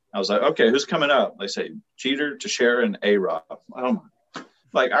 I was like, okay, who's coming up? They say Jeter, Teixeira, and A-Rod. Oh my!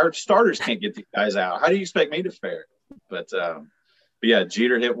 Like our starters can't get these guys out. How do you expect me to fare? But yeah,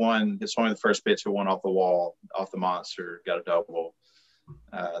 Jeter hit one. Hit swung the first pitch, hit one off the wall, off the monster, got a double.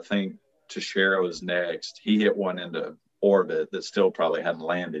 I think Teixeira was next. He hit one into orbit that still probably hadn't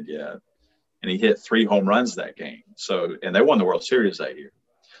landed yet, and he hit 3 home runs that game. So, and they won the World Series that year.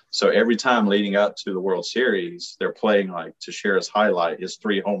 So every time leading up to the World Series, they're playing like Teixeira's highlight, his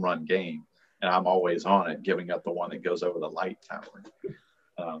 3 home run game, and I'm always on it, giving up the one that goes over the light tower.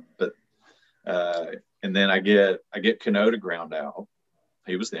 And then I get Cano to ground out.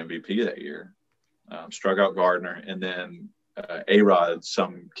 He was the MVP that year. Struck out Gardner, and then A-Rod,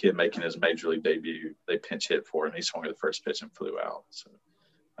 some kid making his major league debut, they pinch hit for him. He swung at the first pitch and flew out. So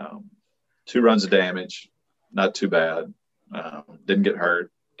 2 runs of damage, not too bad. Didn't get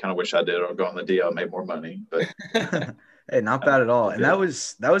hurt. Kind of wish I did, or go on the DL, made more money. But hey, not bad at all. And that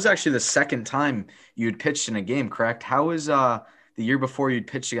was actually the second time you'd pitched in a game, correct? How was the year before you'd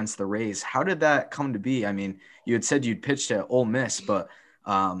pitched against the Rays? How did that come to be? I mean, you had said you'd pitched at Ole Miss, but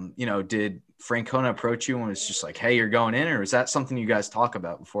did Francona approach you and was just like, hey, you're going in, or is that something you guys talk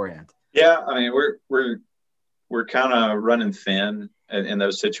about beforehand? Yeah, I mean, we're kind of running thin in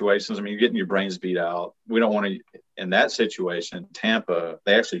those situations. I mean, you're getting your brains beat out. We don't want to – in that situation, Tampa,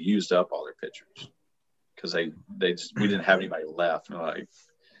 they actually used up all their pitchers because we didn't have anybody left. And like,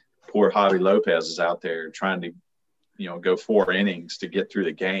 poor Javi Lopez is out there trying to, go 4 innings to get through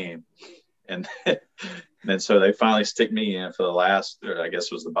the game. And then so they finally stick me in for the last, or I guess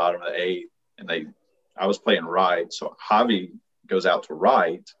it was the bottom of the 8th. And I was playing right. So Javi goes out to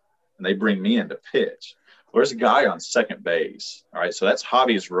right, and they bring me in to pitch. Well, there's a guy on second base. All right. So that's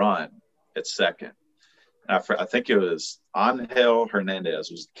Javi's run at second. And I think it was Angel Hernandez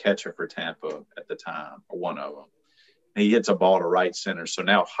was the catcher for Tampa at the time, or one of them. And he hits a ball to right center. So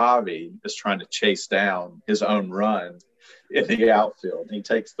now Javi is trying to chase down his own run in the outfield. He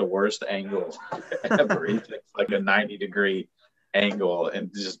takes the worst angle ever. He takes like a 90-degree angle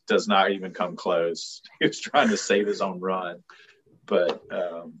and just does not even come close. He was trying to save his own run. But,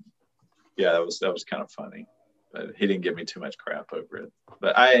 yeah, that was kind of funny. But he didn't give me too much crap over it.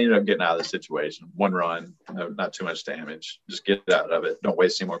 But I ended up getting out of the situation. One run, not too much damage. Just get out of it. Don't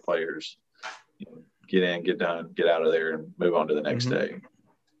waste any more players. Get in, get done, get out of there, and move on to the next day.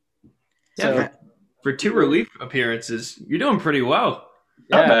 Yeah, for 2 relief appearances, you're doing pretty well.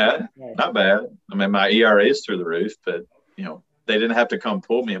 Not bad. Not bad. I mean, my ERA is through the roof, but, they didn't have to come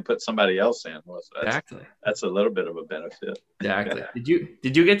pull me and put somebody else in. Well, so Exactly. That's a little bit of a benefit. Exactly.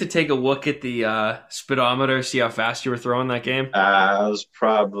 Did you get to take a look at the speedometer, see how fast you were throwing that game? I was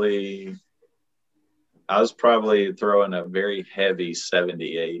probably throwing a very heavy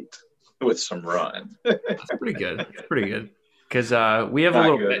 78 with some run. That's pretty good. That's pretty good. Because we have a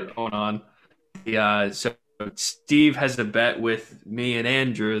little bet going on. So Steve has a bet with me and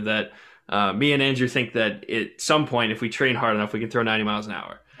Andrew that me and Andrew think that at some point, if we train hard enough, we can throw 90 miles an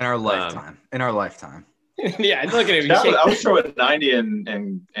hour. In our lifetime. Yeah, look at him. I was throwing 90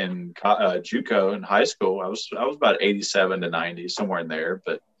 in JUCO in high school. I was about 87 to 90, somewhere in there.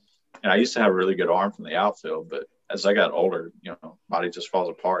 But I used to have a really good arm from the outfield. But as I got older, body just falls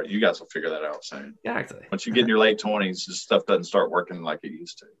apart. You guys will figure that out soon. Exactly. Once you get in your late 20s, this stuff doesn't start working like it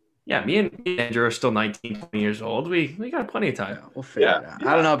used to. Yeah, me and Andrew are still 19, 20 years old. We got plenty of time. Yeah, we'll figure it out.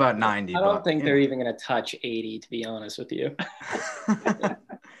 I don't know about 90. I don't think they're even going to touch 80, to be honest with you.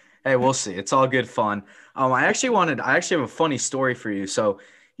 Hey, we'll see. It's all good fun. I actually have a funny story for you. So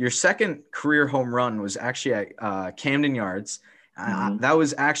your second career home run was actually at Camden Yards. That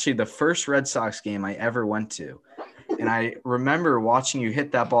was actually the first Red Sox game I ever went to. And I remember watching you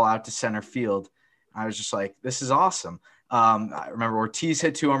hit that ball out to center field. I was just like, this is awesome. I remember Ortiz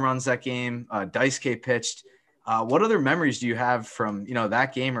hit 2 home runs that game. Daisuke pitched. What other memories do you have from,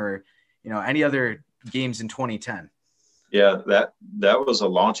 that game or, any other games in 2010? Yeah, that was a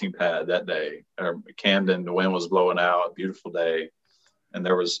launching pad that day. Camden, the wind was blowing out, beautiful day. And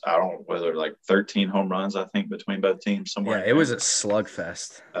there was, I don't know whether 13 home runs, I think, between both teams somewhere. Yeah, it was a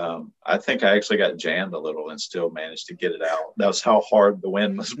slugfest. I think I actually got jammed a little and still managed to get it out. That was how hard the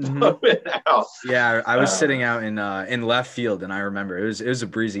wind was blowing out. Yeah, I was sitting out in left field, and I remember it was a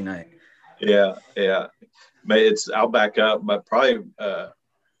breezy night. Yeah. But I'll back up, but probably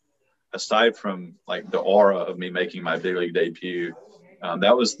aside from the aura of me making my big league debut,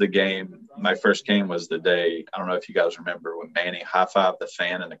 that was the game. My first game was the day. I don't know if you guys remember when Manny high-fived the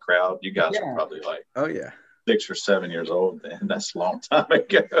fan in the crowd. You guys were probably oh yeah, 6 or 7 years old then. That's a long time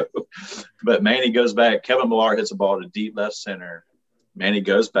ago. But Manny goes back. Kevin Millar hits a ball to deep left center. Manny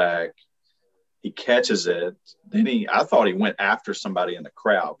goes back. He catches it. Then I thought he went after somebody in the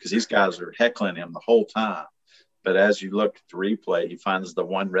crowd because these guys are heckling him the whole time. But as you look at the replay, he finds the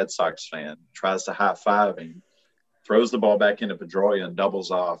one Red Sox fan, tries to high-five him, throws the ball back into Pedroia and doubles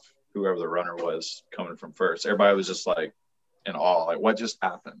off whoever the runner was coming from first. Everybody was just in awe, what just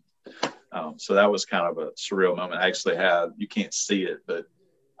happened? So that was kind of a surreal moment. I actually you can't see it, but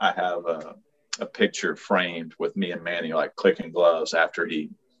I have a picture framed with me and Manny clicking gloves after he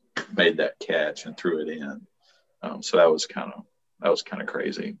made that catch and threw it in. So that was kind of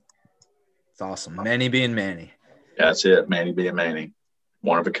crazy. It's awesome. Manny being Manny. That's it. Manny being Manny.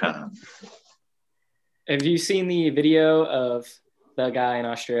 One of a kind. Have you seen the video of the guy in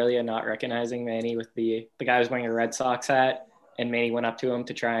Australia not recognizing Manny with the guy was wearing a Red Sox hat and Manny went up to him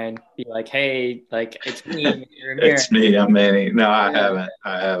to try and be like, hey, it's me. It's me. I'm Manny. No, I haven't.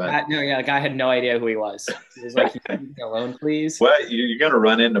 The guy had no idea who he was. He was like, "Can you leave me alone, please?" Well, you're going to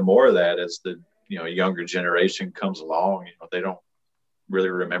run into more of that as the younger generation comes along. They don't really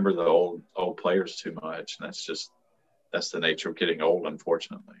remember the old players too much, and that's the nature of getting old,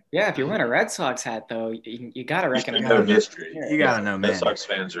 unfortunately. Yeah, if you're wearing a Red Sox hat, though, you got to recognize. You know history. You got to know, man. Red Sox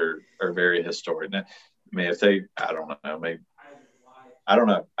fans are very historic. I mean, I don't know. Maybe I don't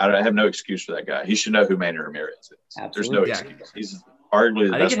know. I have no excuse for that guy. He should know who Manny Ramirez is. Absolutely. There's no excuse. He's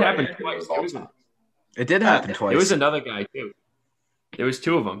arguably the best happened twice. of all time. It did happen twice. It was another guy too. There was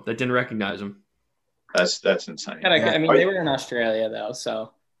 2 of them that didn't recognize him. That's insane. I mean, they were in Australia though,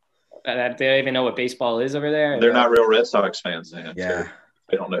 so they don't even know what baseball is over there. They're not real Red Sox fans then. Yeah. So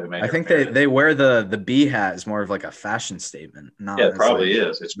they don't know who Manny I think Ramirez they wear the B hat as more of a fashion statement. Yeah, it probably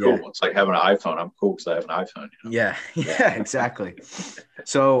is. It's cool. Yeah. It's like having an iPhone. I'm cool because I have an iPhone. Yeah, exactly.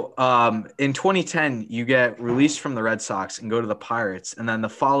 So in 2010, you get released from the Red Sox and go to the Pirates. And then the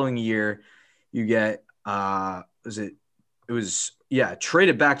following year, you get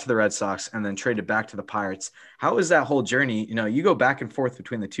traded back to the Red Sox and then traded back to the Pirates. How was that whole journey? You go back and forth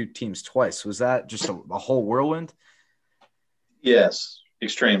between the 2 teams twice. Was that just a whole whirlwind? Yes,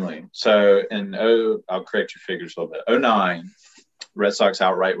 extremely. So I'll correct your figures a little bit. 2009, Red Sox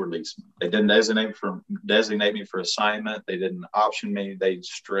outright released me. They didn't designate me for assignment. They didn't option me. They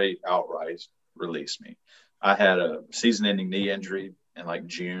straight outright released me. I had a season-ending knee injury in like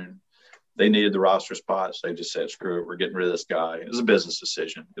June. They needed the roster spots. They just said, screw it, we're getting rid of this guy. It was a business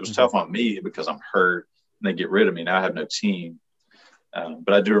decision. It was tough on me because I'm hurt, and they get rid of me. Now I have no team.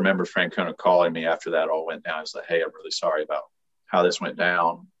 But I do remember Francona calling me after that all went down. He's like, hey, I'm really sorry about how this went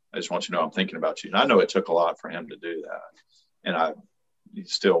down. I just want you to know I'm thinking about you. And I know it took a lot for him to do that. And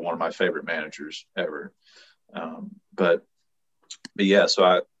he's still one of my favorite managers ever. But yeah,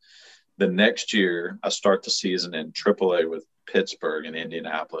 so the next year I start the season in AAA with Pittsburgh and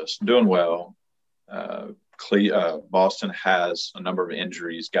Indianapolis, doing well. Boston has a number of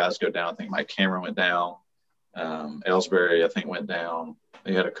injuries. Guys go down. I think Mike Cameron went down. Ellsbury, I think, went down.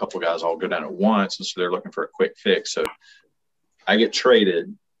 They had a couple of guys all go down at once, and so they're looking for a quick fix. So I get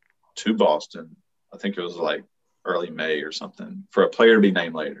traded to Boston. I think it was like early May or something, for a player to be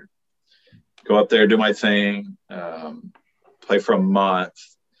named later. Go up there, do my thing, play for a month,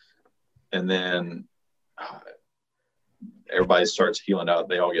 and then everybody starts healing up.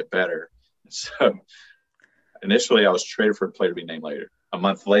 They all get better. So initially I was traded for a player to be named later. A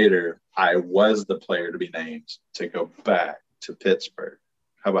month later, I was the player to be named to go back to Pittsburgh.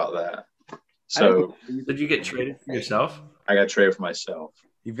 How about that? So did you get traded for yourself? I got traded for myself.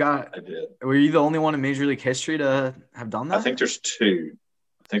 I did. Were you the only one in Major League history to have done that? I think there's two.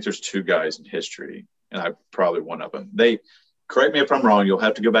 Guys in history, and I probably one of them. They correct me if I'm wrong. You'll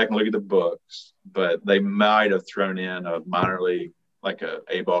have to go back and look at the books, but they might have thrown in a minor league, like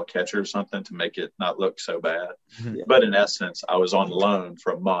a ball catcher or something, to make it not look so bad. Yeah. But in essence, I was on loan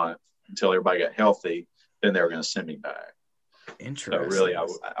for a month until everybody got healthy. Then they were going to send me back. Interesting. So really,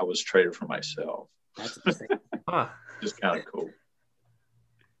 I was traded for myself. That's interesting. Just kind of cool.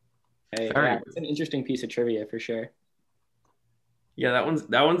 Hey, yeah, it's an interesting piece of trivia for sure. Yeah, that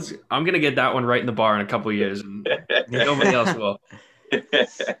one's. I'm gonna get that one right in the bar in a couple of years, and nobody else will.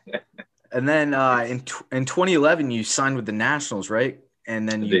 And then in 2011, you signed with the Nationals, right? And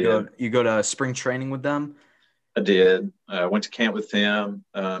then you go to spring training with them. I did. I went to camp with them.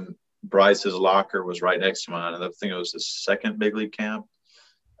 Bryce's locker was right next to mine, and I think it was his second big league camp.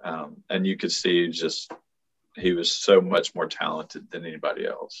 And you could see he was so much more talented than anybody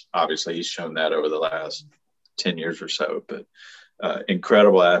else. Obviously, he's shown that over the last 10 years or so, but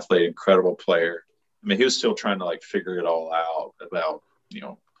incredible athlete, incredible player. I mean, he was still trying to like figure it all out about,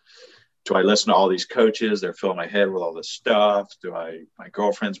 do I listen to all these coaches? They're filling my head with all this stuff. My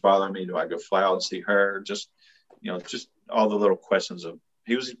girlfriend's bothering me? Do I go fly out and see her? Just all the little questions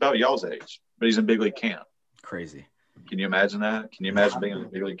he was about y'all's age, but he's in big league camp. Crazy. Can you imagine that? Can you imagine being in a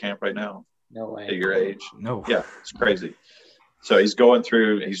big league camp right now? No way. At your age? No. Yeah, it's crazy. So he's growing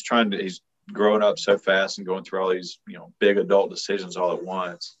up so fast and going through all these, big adult decisions all at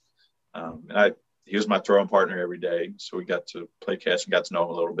once. He was my throwing partner every day. So we got to play catch and got to know him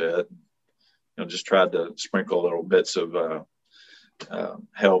a little bit. Just tried to sprinkle little bits of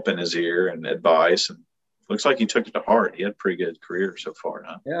help in his ear and advice. And looks like he took it to heart. He had a pretty good career so far,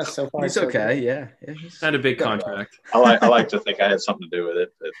 huh? Yeah, so far. He's okay. Yeah. He's had a big contract. I like to think I had something to do with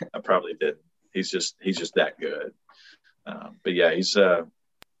it, but I probably didn't. He's just that good. But yeah, he's a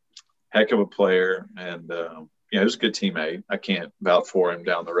heck of a player, and he was a good teammate. I can't vouch for him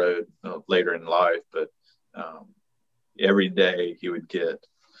down the road later in life, but every day he would get.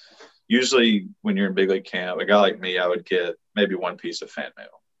 Usually, when you're in big league camp, a guy like me, I would get maybe one piece of fan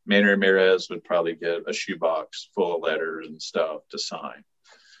mail. Manny Ramirez would probably get a shoebox full of letters and stuff to sign.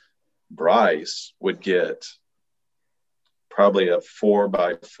 Bryce would get probably a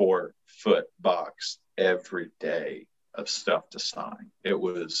 4x4 foot box every day of stuff to sign. It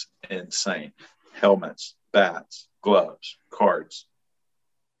was insane. Helmets, bats, gloves, cards,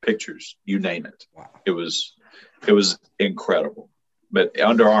 pictures, you name it. Wow. It was incredible. But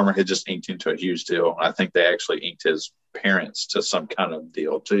Under Armour had just inked into a huge deal. And I think they actually inked his parents to some kind of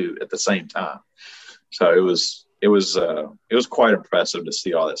deal too at the same time. So it was quite impressive to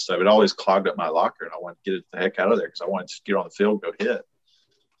see all that stuff. It always clogged up my locker, and I wanted to get it the heck out of there because I wanted to just get on the field, go hit.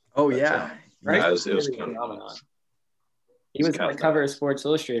 Oh, yeah. Right. It was kind of he was on the cover of Sports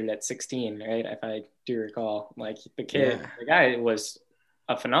Illustrated at 16, right? If I do recall, like the guy was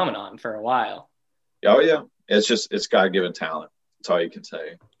a phenomenon for a while. Oh yeah. It's God-given talent. That's all you can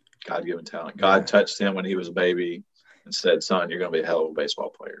say. God-given talent. God touched him when he was a baby and said, son, you're going to be a hell of a baseball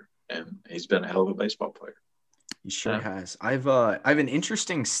player. And he's been a hell of a baseball player. He sure has. I've an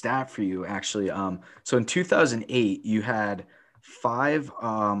interesting stat for you, actually. So in 2008, you had 5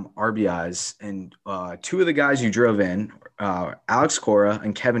 RBIs, and 2 of the guys you drove in, Alex Cora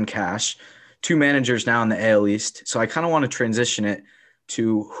and Kevin Cash, two managers now in the AL East. So I kind of want to transition it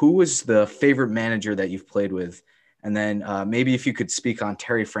to who was the favorite manager that you've played with? And then maybe if you could speak on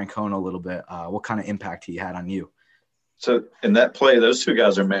Terry Francona a little bit, what kind of impact he had on you. So in that play, those two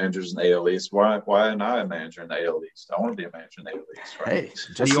guys are managers in the AL East. Why am I a manager in the AL East? I want to be a manager in the AL East. Right? Hey,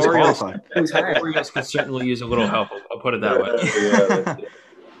 just The as Orioles, qualified. the Orioles could certainly use a little help. I'll put it that way.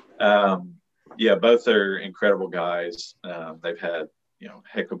 Yeah, both are incredible guys. They've had,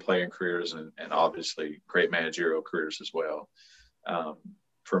 heck of playing careers and obviously great managerial careers as well.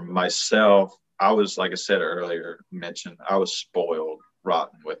 For myself, I was, like I said earlier, I was spoiled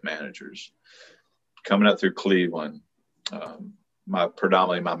rotten with managers. Coming up through Cleveland,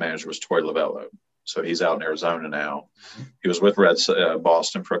 predominantly my manager was Torey Lovello. So he's out in Arizona now. He was with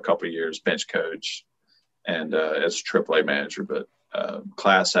Boston for a couple of years, bench coach, and as a AAA manager, but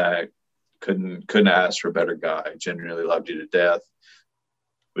class act. Couldn't ask for a better guy. Genuinely loved you to death.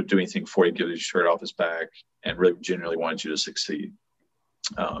 Would do anything for you, give his shirt off his back, and really genuinely wanted you to succeed.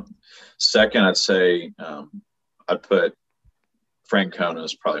 Second, I'd say I'd put Francona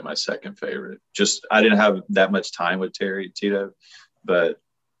is probably my second favorite. Just I didn't have that much time with Tito, but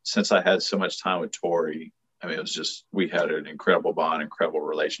since I had so much time with Torey, I mean, it was just we had an incredible bond, incredible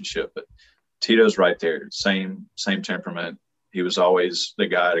relationship. But Tito's right there, same temperament. He was always the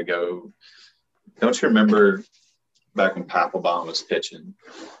guy to go. Don't you remember back when Papelbon was pitching?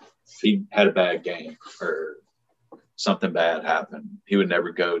 If he had a bad game or something bad happened, he would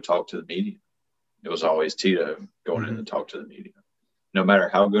never go talk to the media. It was always Tito going in to talk to the media. No matter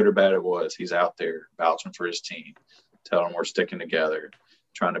how good or bad it was, he's out there vouching for his team, telling them we're sticking together,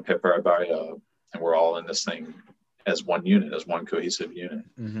 trying to pep everybody up, and we're all in this thing as one unit, as one cohesive unit.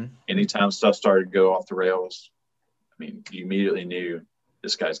 Mm-hmm. Anytime stuff started to go off the rails, I mean, you immediately knew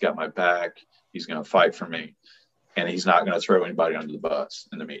this guy's got my back. He's going to fight for me, and he's not going to throw anybody under the bus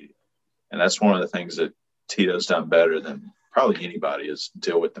in the media. And that's one of the things that Tito's done better than probably anybody is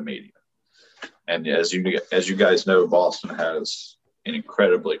deal with the media. And as you guys know, Boston has an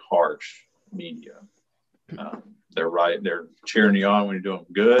incredibly harsh media. They're cheering you on when you're doing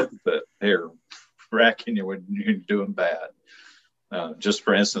good, but they're racking you when you're doing bad. Just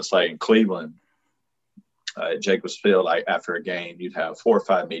for instance, like in Cleveland, at Jacobs Field, after a game, you'd have 4 or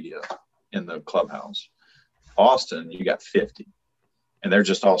 5 media in the clubhouse. Boston, you got 50. And they're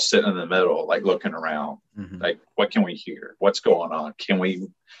just all sitting in the middle, like looking around. Mm-hmm. Like, what can we hear? What's going on? Can we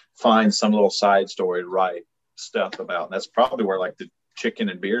find some little side story to write stuff about? And that's probably where like the chicken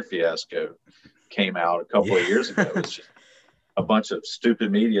and beer fiasco came out a couple of years ago. It's just a bunch of stupid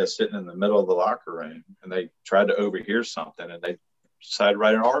media sitting in the middle of the locker room, and they tried to overhear something, and they decided to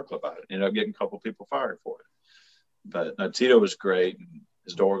write an article about it. Getting a couple of people fired for it. But Tito was great, and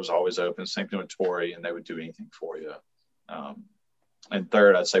his door was always open. Same thing with Torey, and they would do anything for you. And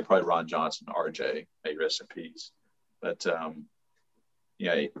third, I'd say probably Ron Johnson, RJ, may rest in peace. But,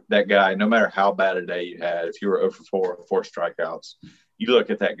 that guy, no matter how bad a day you had, if you were 0 for 4 strikeouts, you look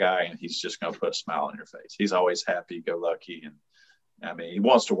at that guy and he's just going to put a smile on your face. He's always happy, go lucky. And, I mean, he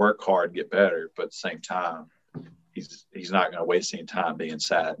wants to work hard, get better, but at the same time, he's not going to waste any time being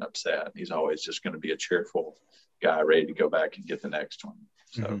sad and upset. He's always just going to be a cheerful guy ready to go back and get the next one.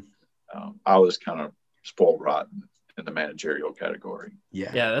 So I was kind of spoiled rotten in the managerial category.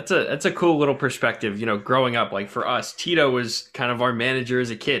 Yeah, that's a cool little perspective. Growing up, like for us, Tito was kind of our manager as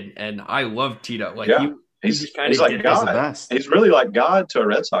a kid, and I loved Tito. Like he's like God. He's really like God to a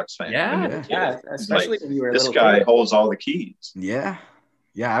Red Sox fan. Yeah, especially when you were this guy kid. Holds all the keys. Yeah,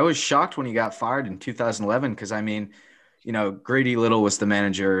 I was shocked when he got fired in 2011 because I mean, Grady Little was the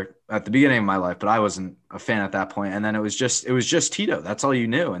manager at the beginning of my life, but I wasn't a fan at that point. And then it was just Tito. That's all you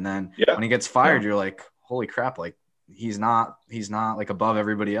knew. And then when he gets fired, you're like, holy crap! Like he's not like above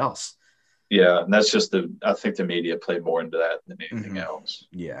everybody else. Yeah, and that's just I think the media played more into that than anything else.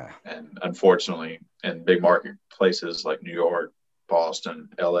 Yeah, and unfortunately, in big market places like New York, Boston,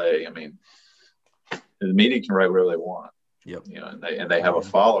 LA, I mean, the media can write whatever they want. Yep. And they have a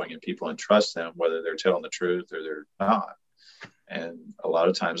following, and people entrust them whether they're telling the truth or they're not. And a lot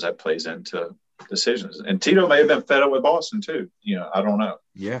of times that plays into decisions. And Tito may have been fed up with Boston too. I don't know.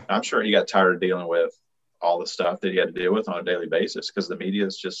 Yeah, I'm sure he got tired of dealing with all the stuff that he had to deal with on a daily basis because the media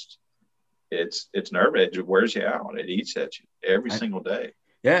is just it's nerve-wracking. It wears you out. It eats at you every single day.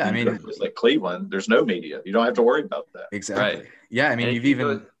 Yeah, I mean, it's like Cleveland. There's no media. You don't have to worry about that. Exactly. Right. Yeah, I mean, and you've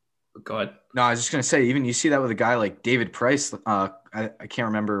even. Go ahead. No, I was just gonna say, even you see that with a guy like David Price. I can't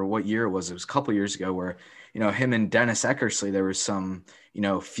remember what year it was. It was a couple of years ago where him and Dennis Eckersley, there was some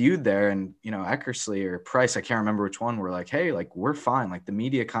feud there, and Eckersley or Price, I can't remember which one, were like, hey, like we're fine. Like the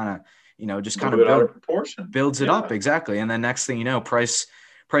media kind of just kind of out of proportion. Builds it up exactly, and then next thing you know, Price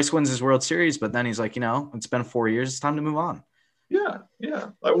Price wins his World Series, but then he's like, it's been 4 years. It's time to move on. Yeah.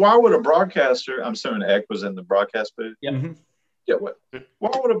 Like, why would a broadcaster? I'm assuming Eck was in the broadcast booth. Yeah. Mm-hmm. Yeah. Why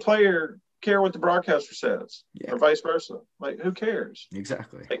would a player care what the broadcaster says, Yeah. or vice versa? Like, who cares?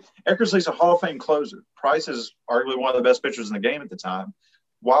 Exactly. Like, Eckersley's a Hall of Fame closer. Price is arguably one of the best pitchers in the game at the time.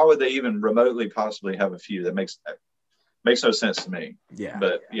 Why would they even remotely possibly have a few? That makes no sense to me. Yeah.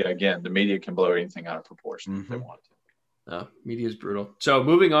 But yeah, again, the media can blow anything out of proportion if they want to. Media is brutal. So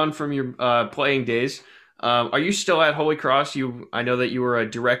moving on from your playing days, are you still at Holy Cross? I know that you were a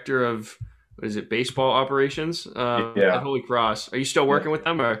director of, baseball operations at Holy Cross. Are you still working with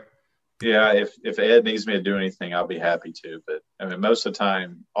them, or? Yeah, if Ed needs me to do anything, I'll be happy to. But I mean, most of the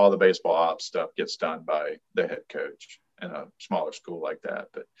time, all the baseball ops stuff gets done by the head coach in a smaller school like that.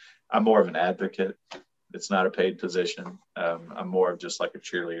 But I'm more of an advocate. It's not a paid position. I'm more of just like a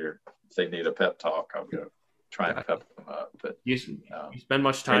cheerleader. If they need a pep talk, I'll go try and pep them up. But you spend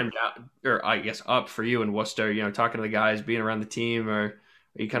much time down, or I guess up for you in Worcester, talking to the guys, being around the team, or are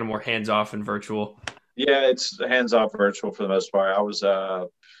you kind of more hands off and virtual? Yeah, it's hands off virtual for the most part. I was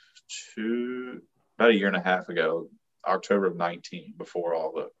about a year and a half ago, October of 2019, before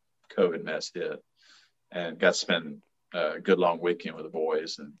all the COVID mess hit, and got to spend a good long weekend with the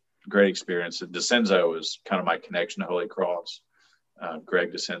boys, and great experience. DeCenzo was kind of my connection to Holy Cross.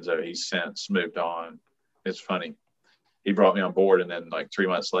 Greg DeCenzo, he's since moved on. It's funny. He brought me on board, and then like 3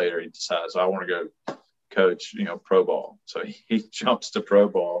 months later, he decides, I want to go coach, pro ball. So he jumps to pro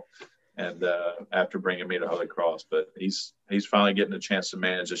ball, and after bringing me to Holy Cross, but he's finally getting a chance to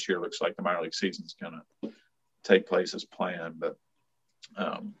manage this year. Looks like the minor league season's going to take place as planned. But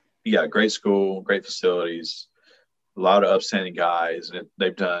yeah, great school, great facilities, a lot of upstanding guys, and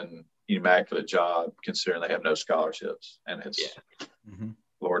they've done an immaculate job considering they have no scholarships, and it's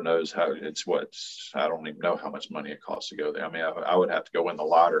Lord knows how I don't even know how much money it costs to go there. I mean, I would have to go win the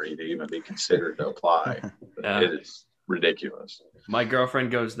lottery to even be considered to apply. It is ridiculous. My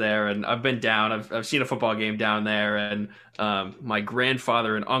girlfriend goes there, and I've been down. I've seen a football game down there, and my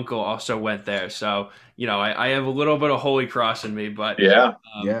grandfather and uncle also went there. So I have a little bit of Holy Cross in me, but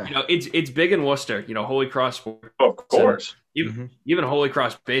it's big in Worcester. Holy Cross. Of course. Even Holy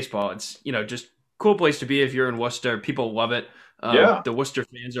Cross baseball. It's just cool place to be if you're in Worcester. People love it. The Worcester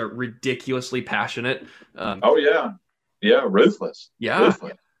fans are ridiculously passionate. Ruthless. Ruthless.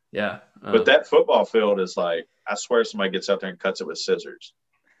 But that football field is like, I swear somebody gets out there and cuts it with scissors.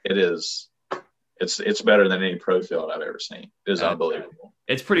 It is. It's better than any pro field I've ever seen. It is unbelievable.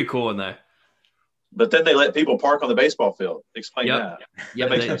 It's pretty cool in there. But then they let people park on the baseball field. Explain that. Yeah,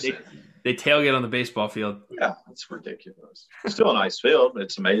 they tailgate on the baseball field. Yeah, it's ridiculous. It's still a nice field, but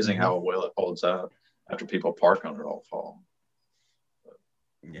it's amazing how well it holds up after people park on it all fall.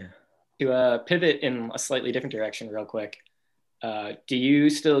 Yeah. To pivot in a slightly different direction real quick, do you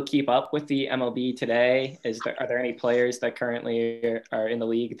still keep up with the MLB today? Are there any players that currently are in the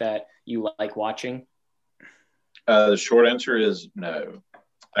league that you like watching? The short answer is no.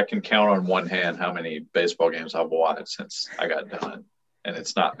 I can count on one hand how many baseball games I've watched since I got done, and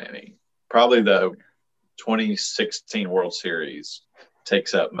it's not many. Probably the 2016 World Series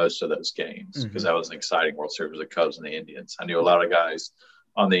takes up most of those games because that was an exciting World Series with the Cubs and the Indians. I knew a lot of guys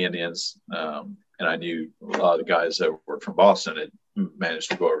on the Indians, and I knew a lot of the guys that were from Boston had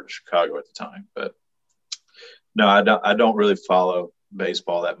managed to go over to Chicago at the time. But no, I don't really follow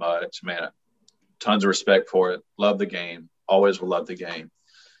baseball that much. Man, tons of respect for it. Love the game. Always will love the game.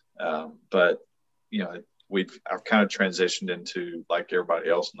 But I've kind of transitioned into, like everybody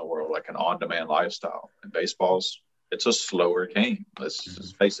else in the world, like an on-demand lifestyle. And it's a slower game. Let's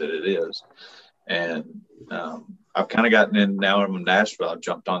just face it, it is. And I've kind of gotten in now. I'm in Nashville. I've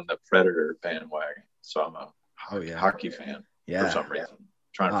jumped on the Predator bandwagon, so I'm a hockey fan for some reason.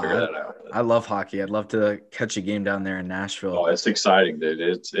 Trying to figure that out. I love hockey. I'd love to catch a game down there in Nashville. Oh, it's exciting, dude.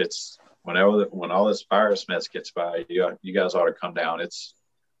 It's when all this virus mess gets by, you guys ought to come down.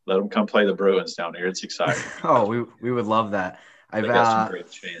 Let them come play the Bruins down here. It's exciting. We would love that. They got some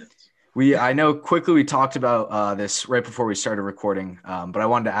great chance. I know quickly we talked about this right before we started recording, but I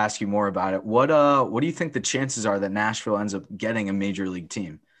wanted to ask you more about it. What do you think the chances are that Nashville ends up getting a major league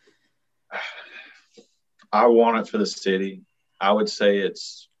team? I want it for the city. I would say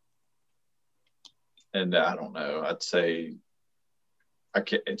and I don't know. I'd say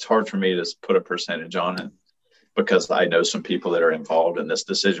it's hard for me to put a percentage on it because I know some people that are involved in this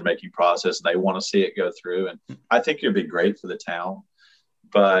decision-making process and they want to see it go through. And I think it'd be great for the town,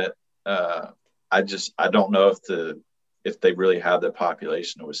 but I don't know if they really have the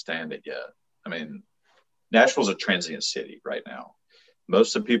population to withstand it yet. I mean, Nashville's a transient city right now.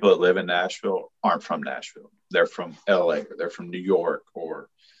 Most of the people that live in Nashville aren't from Nashville. They're from LA or they're from New York or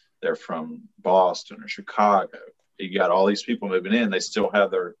they're from Boston or Chicago. You got all these people moving in. They still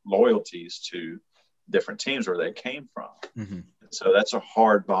have their loyalties to different teams where they came from. Mm-hmm. So that's a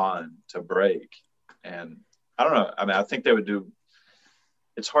hard bond to break. And I don't know. I mean, I think they would do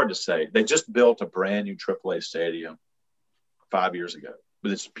 – it's hard to say. They just built a brand new AAA stadium 5 years ago,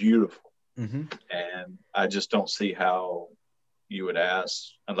 but it's beautiful. Mm-hmm. And I just don't see how you would ask,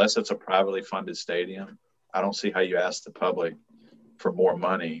 unless it's a privately funded stadium, I don't see how you ask the public for more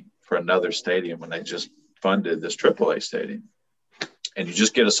money for another stadium when they just funded this AAA stadium. And you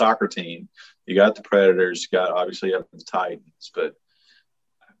just get a soccer team. You got the Predators, obviously you have the Titans, but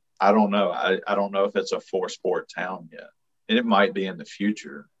I don't know. I don't know if it's a 4-sport town yet. And it might be in the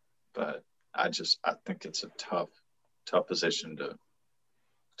future, but I think it's a tough position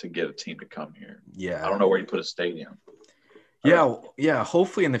to get a team to come here. Yeah. I don't know where you put a stadium. Yeah.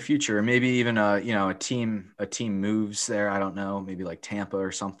 Hopefully in the future, maybe even a team moves there. I don't know, maybe like Tampa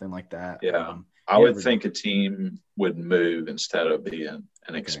or something like that. Yeah. I would think a team would move instead of being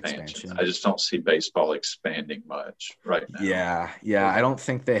an expansion. I just don't see baseball expanding much right now. Yeah. I don't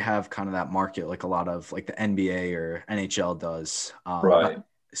think they have kind of that market like a lot of like the NBA or NHL does. Right.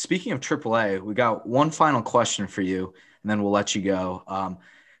 Speaking of AAA, we got one final question for you, and then we'll let you go.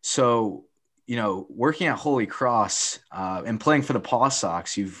 So, working at Holy Cross and playing for the Paw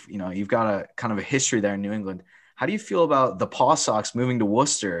Sox, you've got a kind of a history there in New England. How do you feel about the Paw Sox moving to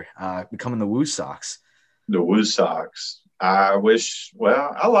Worcester, becoming the Woo Sox? The Woo Sox. I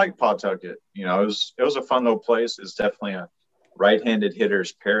like Pawtucket. It was a fun little place. It's definitely a left-handed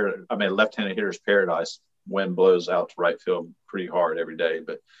hitter's paradise. Wind blows out to right field pretty hard every day,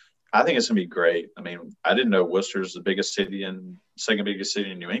 but I think it's going to be great. I mean, I didn't know Worcester's the second biggest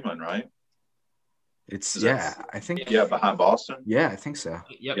city in New England, right? I think. Yeah, behind Boston. Yeah, I think so.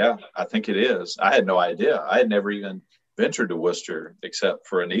 Yep. Yeah, I think it is. I had no idea. I had never even ventured to Worcester except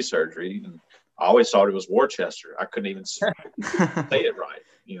for a knee surgery, and I always thought it was Worcester. I couldn't even say it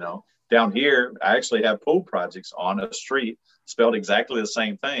right. Down here, I actually have pool projects on a street spelled exactly the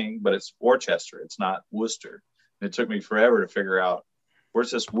same thing, but it's Worcester. It's not Worcester. And it took me forever to figure out,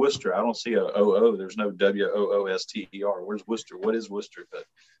 where's this Worcester? I don't see a O-O. There's no W-O-O-S-T-E-R. Where's Worcester? What is Worcester? But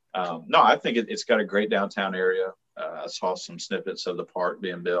no, I think it's got a great downtown area. I saw some snippets of the park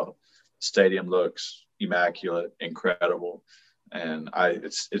being built. Stadium looks immaculate, incredible. And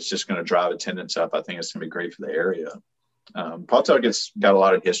it's just going to drive attendance up. I think it's going to be great for the area. Pawtucket's got a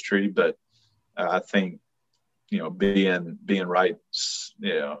lot of history, but I think, being right,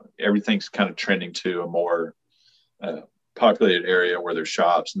 everything's kind of trending to a more populated area where there's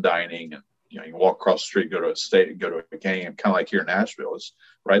shops and dining, and you can walk across the street, go to a game, kind of like here in Nashville. It's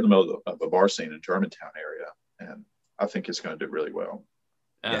right in the middle of the bar scene in Germantown area, and I think it's going to do really well.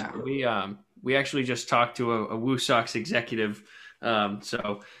 We actually just talked to a Woo Sox executive,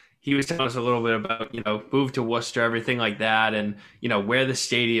 so he was telling us a little bit about, move to Worcester, everything like that. And, where the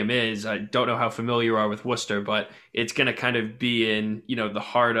stadium is. I don't know how familiar you are with Worcester, but it's going to kind of be in, the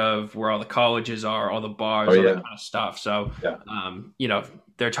heart of where all the colleges are, all the bars, all that kind of stuff. So,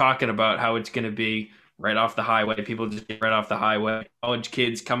 they're talking about how it's going to be right off the highway. People just get right off the highway, college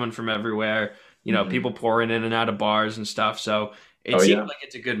kids coming from everywhere, people pouring in and out of bars and stuff. So it seems like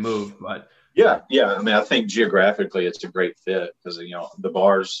it's a good move, but Yeah. I mean, I think geographically it's a great fit because, the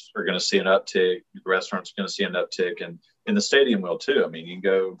bars are going to see an uptick, the restaurants are going to see an uptick, and the stadium will too. I mean, you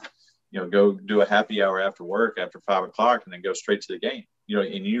can go do a happy hour after work after 5 o'clock and then go straight to the game,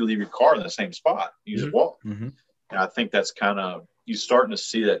 and you leave your car in the same spot. You just walk. Mm-hmm. And I think that's you're starting to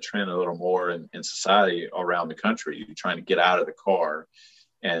see that trend a little more in society around the country. You're trying to get out of the car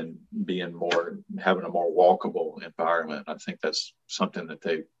and having a more walkable environment. I think that's something that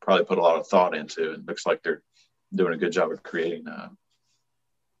they probably put a lot of thought into, and looks like they're doing a good job of creating that.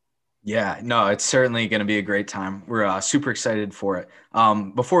 Yeah, no, it's certainly going to be a great time. We're super excited for it.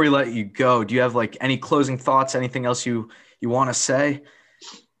 Before we let you go, do you have like any closing thoughts, anything else you want to say?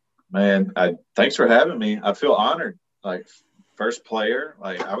 Man, thanks for having me. I feel honored. Like, first player,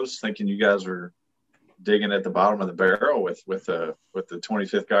 like I was thinking you guys were digging at the bottom of the barrel with the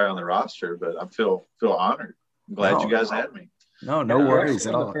 25th guy on the roster, but I feel honored. I'm glad you guys had me. No worries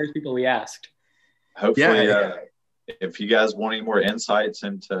at all. The first people we asked. Hopefully, if you guys want any more insights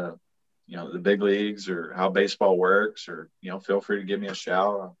into, the big leagues or how baseball works, or, feel free to give me a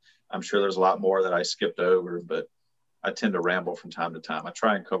shout. I'm sure there's a lot more that I skipped over, but I tend to ramble from time to time. I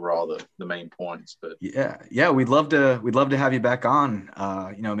try and cover all the main points, but we'd love to have you back on.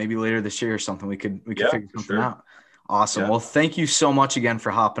 Maybe later this year or something. We could figure something out. Awesome. Yeah. Well, thank you so much again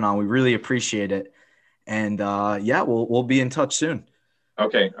for hopping on. We really appreciate it. And we'll be in touch soon.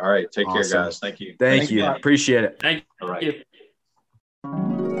 Okay. All right. Take care, guys. Thank you. Thank you. Appreciate it. Thank you. All right.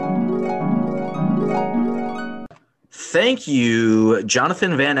 thank you,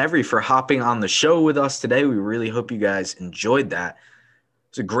 Jonathan Van Every, for hopping on the show with us today. We really hope you guys enjoyed that.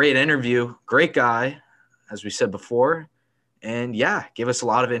 It was a great interview. Great guy, as we said before. And yeah, gave us a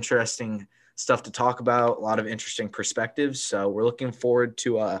lot of interesting stuff to talk about, a lot of interesting perspectives. So we're looking forward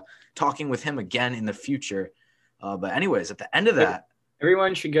to talking with him again in the future. But anyways, at the end of that,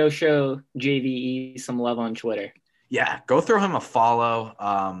 everyone should go show JVE some love on Twitter. Yeah, go throw him a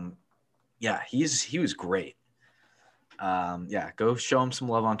follow. He was great. Go show him some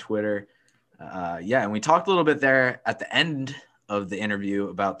love on Twitter. And we talked a little bit there at the end of the interview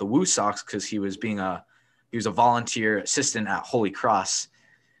about the Woo Sox because he was a volunteer assistant at Holy Cross.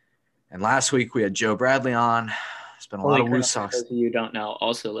 And last week we had Joe Bradley on. Spent a lot of Woo Sox. For those of you who don't know,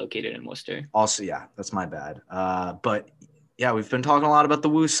 also located in Worcester. Also, yeah, that's my bad. But yeah, we've been talking a lot about the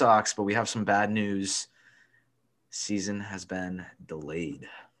Woo Sox, but we have some bad news. Season has been delayed.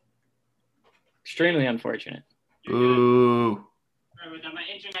 Extremely unfortunate. Ooh.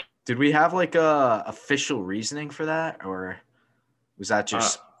 Did we have like a official reasoning for that, or was that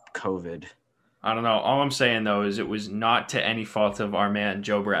just COVID? I don't know. All I'm saying though is it was not to any fault of our man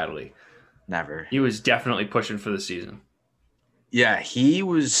Joe Bradley. Never. He was definitely pushing for the season. Yeah, he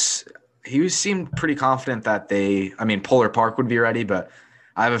seemed pretty confident that Polar Park would be ready, but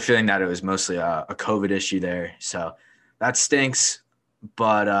I have a feeling that it was mostly a COVID issue there. So that stinks.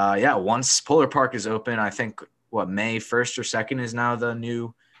 But once Polar Park is open, I think May 1st or 2nd is now the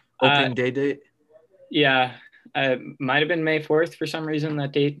new opening day date. Yeah, it might have been May 4th for some reason.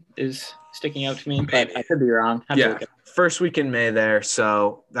 That date is sticking out to me, but I could be wrong. First week in May there,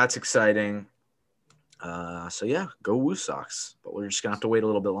 so that's exciting. Go Woo Sox, but we're just gonna have to wait a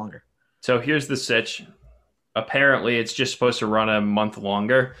little bit longer. So here's the sitch. Apparently, it's just supposed to run a month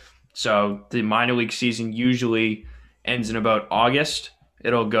longer. So the minor league season usually ends in about August.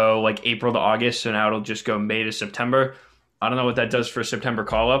 It'll go like April to August, so now it'll just go May to September. I don't know what that does for September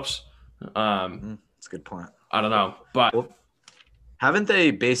call-ups. That's a good point. I don't know, but haven't they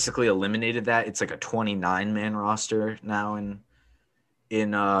basically eliminated that? It's like a 29-man roster now in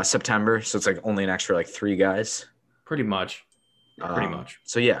September, so it's like only an extra like 3 guys. Pretty much.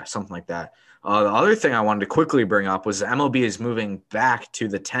 So yeah, something like that. The other thing I wanted to quickly bring up was the MLB is moving back to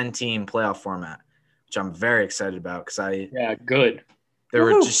the 10-team playoff format, which I'm very excited about because good. There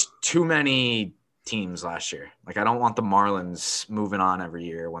were just too many teams last year. Like I don't want the Marlins moving on every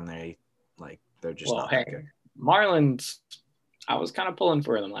year when they're just not that good. Marlins, I was kind of pulling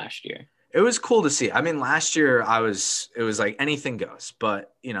for them last year. It was cool to see. I mean, last year it was like anything goes.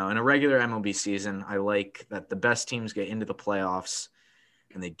 But, in a regular MLB season, I like that the best teams get into the playoffs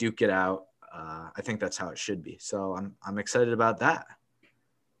and they duke it out. I think that's how it should be. So I'm excited about that.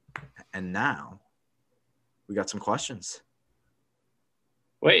 And now we got some questions.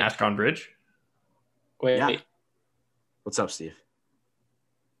 Wait. Ask on Bridge? Wait. Yeah. What's up, Steve?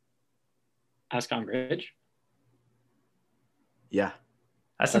 Ask on Bridge? Yeah.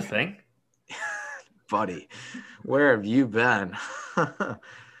 That's the thing? Buddy, where have you been?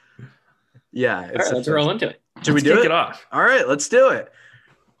 Yeah. All right, let's roll into it. Should we do kick it off? All right, let's do it.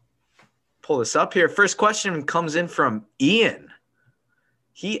 Pull this up here. First question comes in from Ian.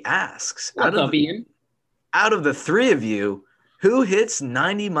 He asks, What's up, Ian? Out of the 3 of you, who hits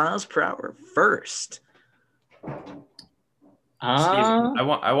 90 miles per hour first? Steve,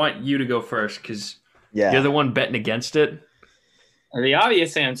 I want you to go first because you're the one betting against it. The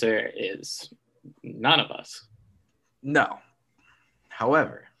obvious answer is none of us. No.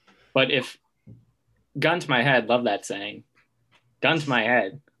 However. But if gun to my head, love that saying, gun to my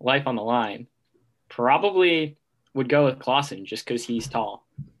head, life on the line, probably would go with Clausen just because he's tall.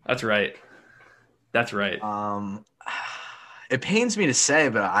 That's right. It pains me to say,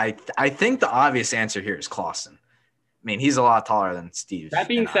 but I think the obvious answer here is Clausen. I mean, he's a lot taller than Steve. That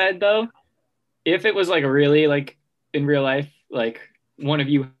being said, though, if it was like really like in real life, like one of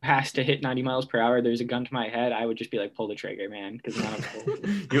you has to hit 90 miles per hour, there's a gun to my head, I would just be like, pull the trigger, man. Because you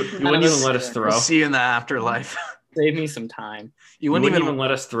wouldn't even let us throw. We'll see you in the afterlife. Save me some time. You wouldn't even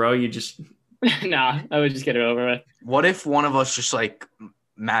let us throw. You just nah, I would just get it over with. What if one of us just like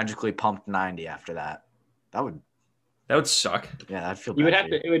magically pumped 90 after that? That would suck. Yeah, I'd feel bad. You would have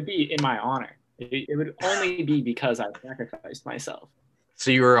to. It would be in my honor. It would only be because I sacrificed myself.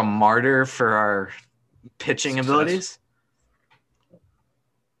 So you were a martyr for our pitching abilities?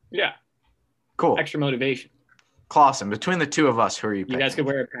 Yeah. Cool. Extra motivation. Clausen, between the 2 of us, who are you picking? You guys could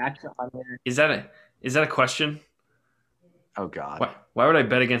wear a patch on there. Is that a question? Oh, God. Why would I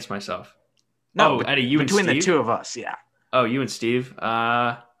bet against myself? No, Eddie, you and Steve? Between the 2 of us, yeah. Oh, you and Steve?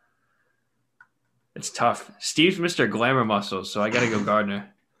 It's tough. Steve's Mr. Glamour Muscles, so I got to go Gardner.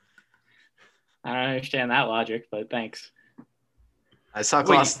 I don't understand that logic, but thanks. I saw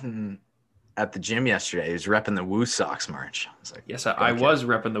Clausen at the gym yesterday. He was repping the Woo Sox merch. I was like, Yes, I was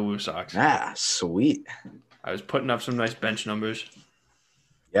repping the Woo Sox. yeah, sweet. I was putting up some nice bench numbers.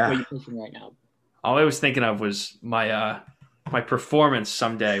 Yeah. What are you thinking right now? All I was thinking of was my performance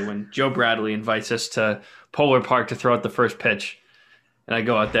someday when Joe Bradley invites us to Polar Park to throw out the first pitch, and I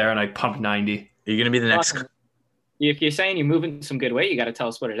go out there and I pump 90. Are you going to be the next? If you're saying you're moving some good weight, you got to tell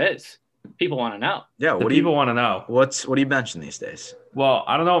us what it is. People want to know. Yeah. What do people want to know? What do you benching these days? Well,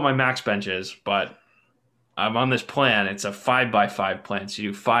 I don't know what my max bench is, but I'm on this plan. It's a 5x5 plan. So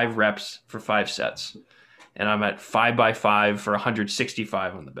you do 5 reps for 5 sets. And I'm at 5x5 for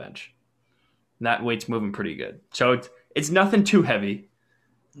 165 on the bench. And that weight's moving pretty good. So it's nothing too heavy,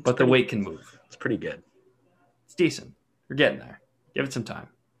 but the weight can move. It's pretty good. It's decent. We're getting there. Give it some time.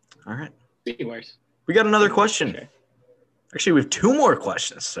 All right. Be worse. We got another question. Okay. Actually, we have 2 more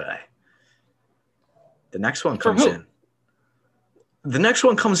questions today. The next one comes in. The next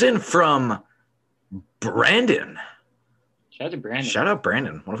one comes in from Brandon. Shout out to Brandon. Shout out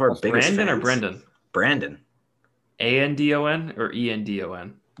Brandon, one of our biggest Brandon fans. or Brendan? Brandon. ANDON or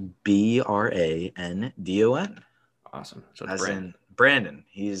ENDON? BRANDON. Awesome. So it's As Brandon. in Brandon.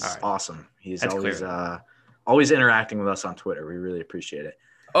 He's All right. awesome. He's That's always clear. always interacting with us on Twitter. We really appreciate it.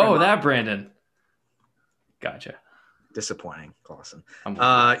 Oh, that Brandon. Gotcha. Disappointing, Clausen. I'm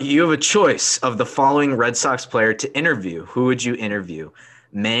You have a choice of the following Red Sox player to interview. Who would you interview?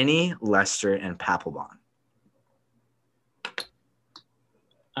 Manny, Lester, and Papelbon.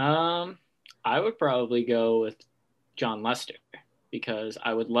 I would probably go with John Lester because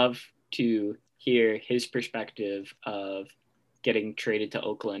I would love to hear his perspective of getting traded to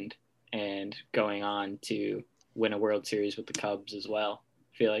Oakland and going on to win a World Series with the Cubs as well.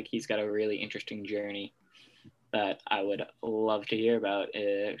 I feel like he's got a really interesting journey that I would love to hear about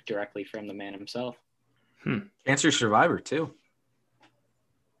directly from the man himself. Cancer survivor, too.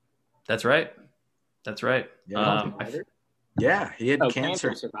 That's right. That's right. Yeah. Yeah, he had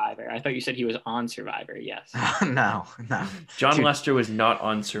cancer. Survivor. I thought you said he was on Survivor. Yes. No. John Dude, Lester was not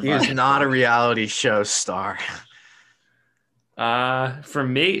on He Survivor. is not a reality show star. For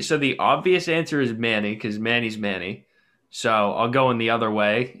me, so the obvious answer is Manny because Manny's Manny. So I'll go in the other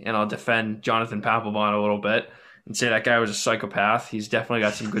way and I'll defend Jonathan Papelbon a little bit and say that guy was a psychopath. He's definitely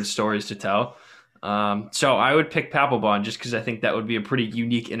got some good stories to tell. So I would pick Papelbon just because I think that would be a pretty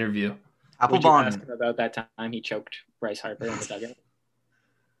unique interview. Would you ask Papelbon. him about that time he choked Bryce Harper in the dugout?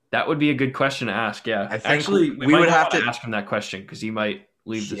 That would be a good question to ask. Yeah, I think actually, we might would not have wanna to- ask him that question because he might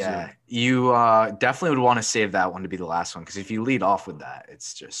leave the Yeah, Zoom. you definitely would want to save that one to be the last one because if you lead off with that,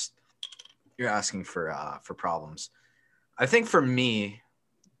 it's just you're asking for problems. I think for me,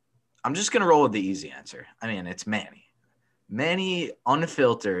 I'm just gonna roll with the easy answer. I mean, it's Manny. Manny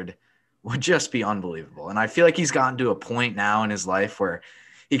unfiltered would just be unbelievable, and I feel like he's gotten to a point now in his life where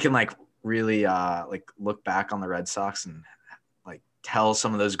he can really look back on the Red Sox and tell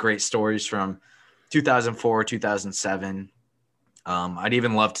some of those great stories from 2004, 2007. I'd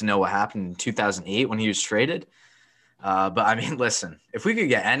even love to know what happened in 2008 when he was traded. But I mean, listen, if we could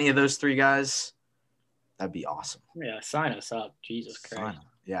get any of those 3 guys, that'd be awesome. Yeah, sign us up. Jesus Christ.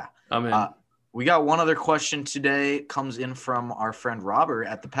 Yeah. I'm in. We got one other question today. It comes in from our friend Robert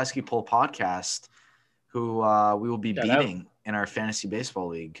at the Pesky Pole podcast, who we will be Shout out. beating in our fantasy baseball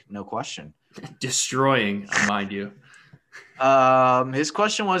league. No question. Destroying, mind you. His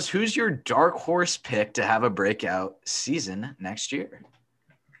question was, who's your dark horse pick to have a breakout season next year?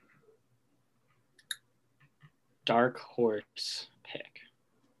 Dark horse pick.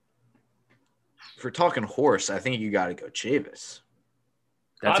 If we're talking horse, I think you got to go Chavis.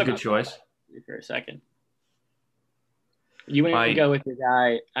 That's Thought a good about choice. For a second. You went to go with your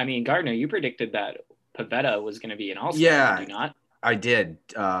guy. I mean, Gardner, you predicted that Pivetta was going to be an all-star. Yeah. Did you not? I did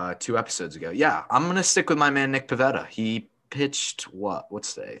 2 episodes ago. Yeah, I'm going to stick with my man Nick Pivetta. He pitched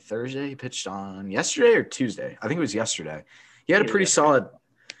what's today? Thursday? He pitched on yesterday or Tuesday? I think it was yesterday. He had a pretty solid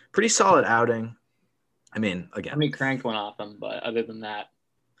outing. I mean, again. Let me crank one off him, but other than that.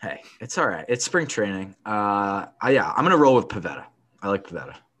 Hey, it's all right. It's spring training. I'm going to roll with Pivetta. I like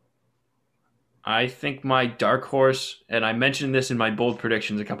Pivetta. I think my dark horse, and I mentioned this in my bold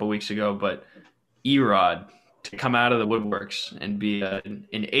predictions a couple weeks ago, but Erod to come out of the woodworks and be an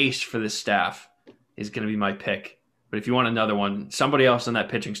ace for this staff is going to be my pick. But if you want another one, somebody else on that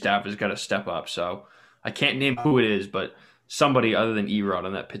pitching staff has got to step up. So I can't name who it is, but somebody other than Erod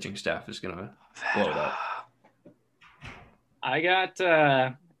on that pitching staff is going to blow it up. I got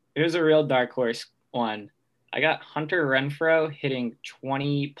here's a real dark horse one. I got Hunter Renfroe hitting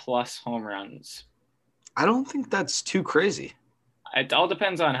 20 plus home runs. I don't think that's too crazy. It all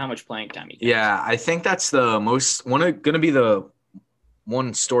depends on how much playing time he gets. Yeah, I think that's the going to be the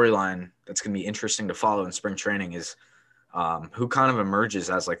one storyline that's going to be interesting to follow in spring training is who kind of emerges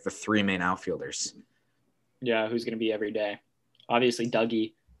as like the three main outfielders. Yeah, who's going to be every day? Obviously,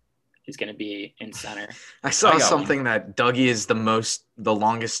 Dougie is going to be in center. I saw something that Dougie is the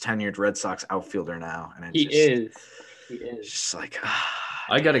longest tenured Red Sox outfielder now, and He is. Just like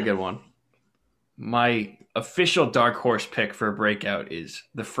I got a good one. My official dark horse pick for a breakout is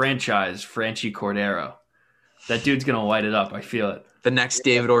the franchise Franchy Cordero. That dude's gonna light it up. I feel it. The next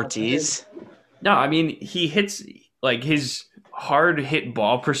David Ortiz. No, I mean he hits like his hard hit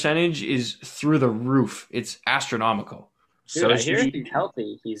ball percentage is through the roof. It's astronomical. Dude, I hear if he's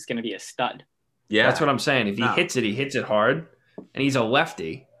healthy, he's gonna be a stud. Yeah, that's what I'm saying. If he hits it hard, and he's a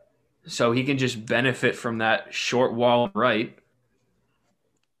lefty, so he can just benefit from that short wall right.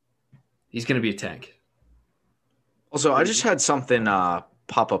 He's going to be a tank. Also, I just had something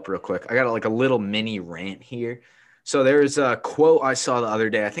pop up real quick. I got like a little mini rant here. So there's a quote I saw the other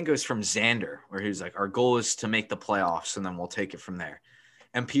day. I think it was from Xander, where he was like, our goal is to make the playoffs, and then we'll take it from there.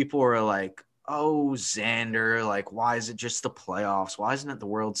 And people were like, oh, Xander, like, why is it just the playoffs? Why isn't it the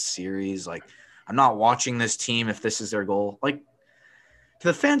World Series? Like, I'm not watching this team if this is their goal. Like, to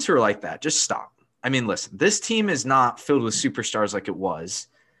the fans who are like that, just stop. I mean, listen, this team is not filled with superstars like it was.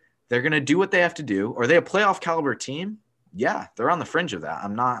 They're going to do what they have to do. Are they a playoff caliber team? Yeah, they're on the fringe of that.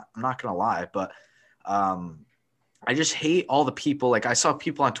 I'm not going to lie, but I just hate all the people. Like I saw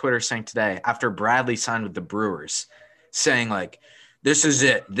people on Twitter saying today after Bradley signed with the Brewers saying like, this is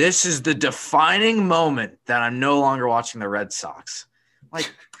it. This is the defining moment that I'm no longer watching the Red Sox.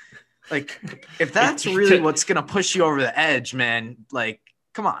 Like if that's really what's going to push you over the edge, man, like,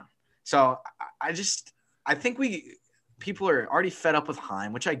 come on. So I think people are already fed up with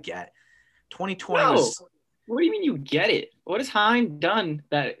Heim, which I get. 2020 was. What do you mean you get it? What has Heim done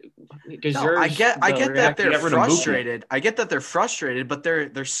that deserves? No, I get that they're frustrated. I get that they're frustrated, but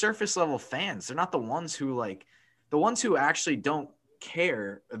they're surface level fans. They're not the ones who actually don't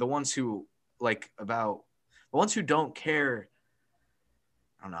care. The ones who don't care.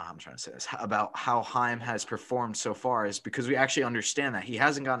 I don't know how I'm trying to say this about how Heim has performed so far is because we actually understand that he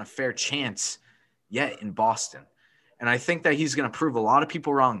hasn't gotten a fair chance yet in Boston. And I think that he's going to prove a lot of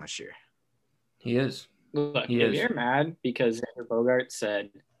people wrong this year. He is. Look, if you're mad because Xander Bogaerts said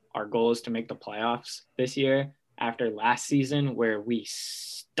our goal is to make the playoffs this year after last season where we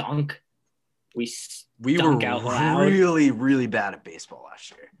stunk. We were out loud. Really, really bad at baseball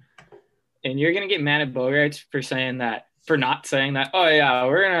last year. And you're going to get mad at Bogaerts for not saying that, oh, yeah,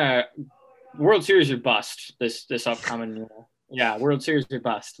 we're going to World Series or bust this upcoming year. Yeah, World Series or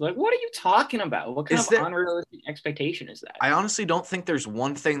bust. Like, what are you talking about? What kind of unrealistic expectation is that? I honestly don't think there's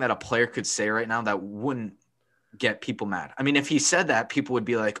one thing that a player could say right now that wouldn't get people mad. I mean, if he said that, people would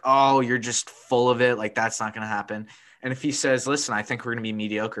be like, oh, you're just full of it. Like, that's not going to happen. And if he says, listen, I think we're going to be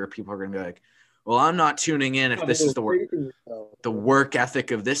mediocre, people are going to be like, well, I'm not tuning in if this is the work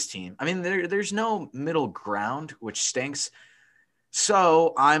ethic of this team. I mean, there's no middle ground, which stinks.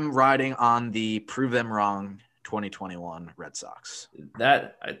 So I'm riding on the prove them wrong 2021 Red Sox.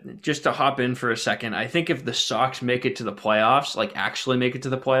 That just to hop in for a second, I think if the Sox make it to the playoffs, like actually make it to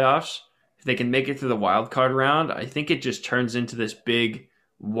the playoffs, if they can make it through the wild card round, I think it just turns into this big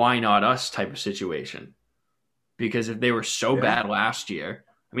why not us type of situation. Because if they were so bad last year,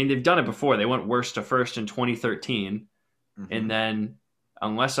 I mean, they've done it before. They went worst to first in 2013. Mm-hmm. And then,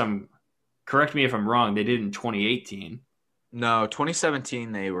 correct me if I'm wrong, they did in 2018. No,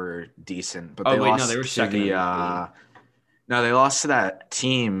 2017 they were decent, but they were second. They lost to that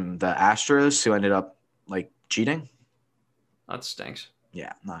team, the Astros, who ended up like cheating. That stinks.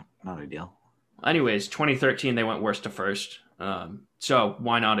 Yeah, not a deal. Anyways, 2013 they went worst to first. So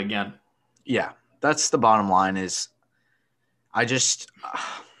why not again? Yeah, that's the bottom line.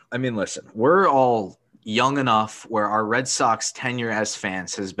 Listen, we're all young enough where our Red Sox tenure as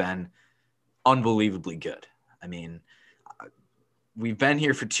fans has been unbelievably good. I mean, we've been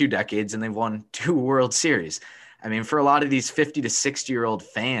here for 2 decades and they've won 2 World Series. I mean, for a lot of these 50 to 60-year-old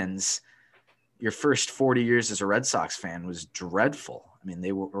fans, your first 40 years as a Red Sox fan was dreadful. I mean,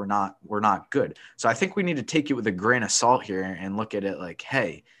 they were not good. So I think we need to take it with a grain of salt here and look at it like,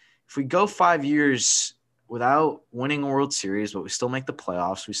 hey, if we go 5 years without winning a World Series, but we still make the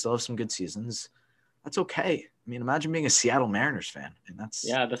playoffs, we still have some good seasons, that's okay. I mean, imagine being a Seattle Mariners fan. And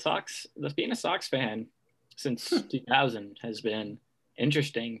being a Sox fan since 2000 has been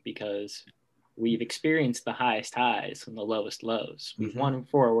interesting because we've experienced the highest highs and the lowest lows. We've won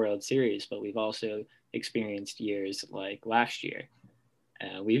 4 World Series, but we've also experienced years like last year.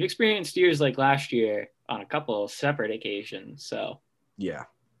 We've experienced years like last year on a couple of separate occasions. So Yeah.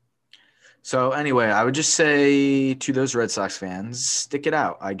 So anyway, I would just say to those Red Sox fans, stick it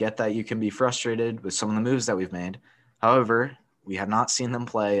out. I get that you can be frustrated with some of the moves that we've made. However, we have not seen them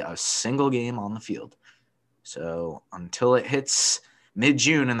play a single game on the field. So until it hits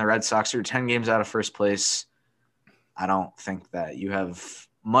mid-June and the Red Sox are 10 games out of first place, I don't think that you have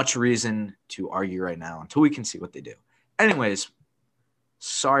much reason to argue right now until we can see what they do. Anyways,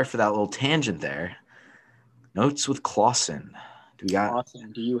 sorry for that little tangent there. Notes with Clausen.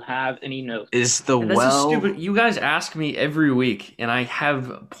 Awesome. Do you have any notes? Is the And well stupid. You guys ask me every week, and I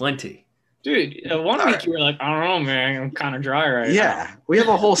have plenty. Dude, one week you were like, I don't know, man. I'm kind of dry right now. Yeah, we have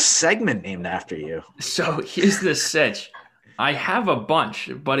a whole segment named after you. So here's the sitch. I have a bunch,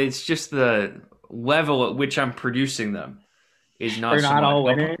 but it's just the level at which I'm producing them is not They're so not much. all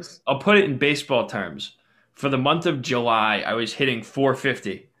winners. I'll put it in baseball terms. For the month of July, I was hitting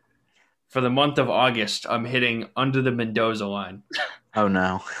 450. For the month of August, I'm hitting under the Mendoza line. Oh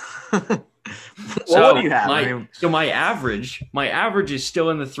no. So what do you have? my average is still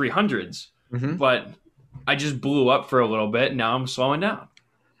in the 300s, Mhm. but I just blew up for a little bit. Now I'm slowing down.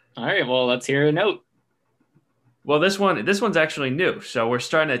 All right, well, let's hear a note. Well, this one's actually new, so we're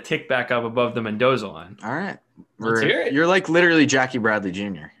starting to tick back up above the Mendoza line. All right. Let's hear it. You're like literally Jackie Bradley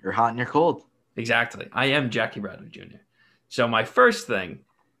Jr. You're hot and you're cold. Exactly. I am Jackie Bradley Jr. So my first thing,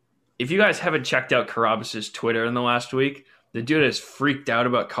 if you guys haven't checked out Carabas's Twitter in the last week, the dude has freaked out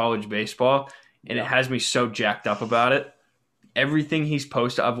about college baseball, and it has me so jacked up about it. Everything he's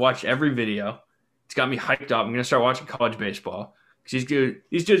posted, I've watched every video. It's got me hyped up. I'm going to start watching college baseball because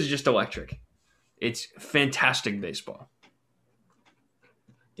these dudes are just electric. It's fantastic baseball.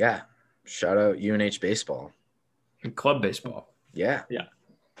 Yeah. Shout out UNH baseball. And club baseball. Yeah.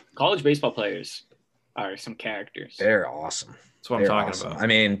 College baseball players are some characters. They're awesome. That's what I'm They're talking awesome. about. I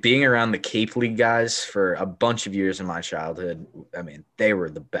mean, being around the Cape League guys for a bunch of years in my childhood, I mean, they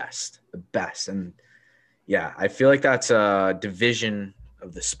were the best. And yeah, I feel like that's a division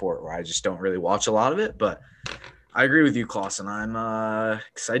of the sport where I just don't really watch a lot of it, but I agree with you, Clausen. I'm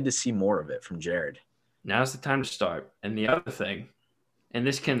excited to see more of it from Jared. Now's the time to start. And the other thing, and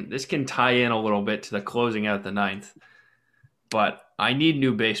this can tie in a little bit to the closing out the ninth, but I need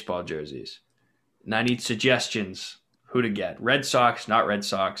new baseball jerseys. And I need suggestions who to get. Red Sox, not Red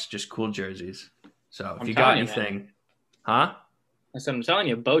Sox, just cool jerseys. So if I'm you got telling you, anything, huh? So I'm telling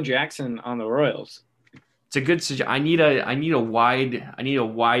you, Bo Jackson on the Royals. It's a good suggestion. I need a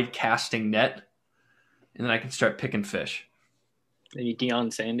wide casting net, and then I can start picking fish. Maybe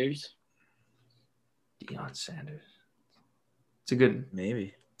Deion Sanders. Deion Sanders. It's a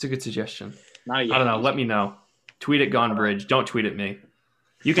good suggestion. Not a I don't know. Yankees. Let me know. Tweet at Gone Bridge. Don't tweet at me.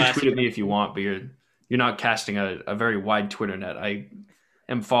 You can tweet at me if you want, but you're not casting a very wide Twitter net. I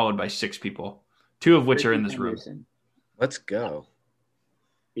am followed by 6 people, 2 of which are in this room. Henderson. Let's go.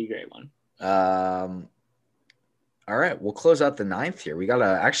 Be a great one. All right, we'll close out the ninth here. We got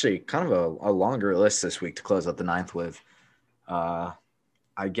actually kind of a longer list this week to close out the ninth with. I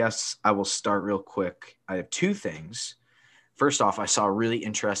guess I will start real quick. I have 2 things. First off, I saw a really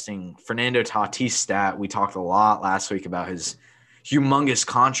interesting Fernando Tatis stat. We talked a lot last week about his humongous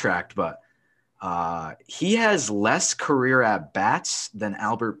contract, but he has less career at-bats than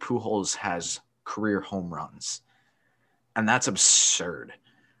Albert Pujols has career home runs. And that's absurd.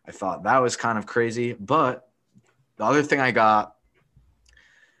 I thought that was kind of crazy. But the other thing I got,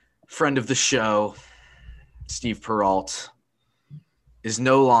 friend of the show, Steve Peralt, is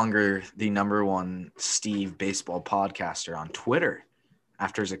no longer the #1 Steve baseball podcaster on Twitter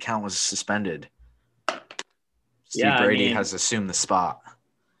after his account was suspended. Steve Brady has assumed the spot.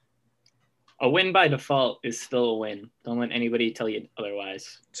 A win by default is still a win. Don't let anybody tell you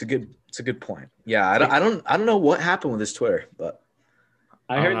otherwise. It's a good point. Yeah, I don't know what happened with his Twitter, but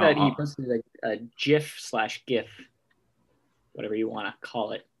I heard that he posted a GIF/GIF, whatever you want to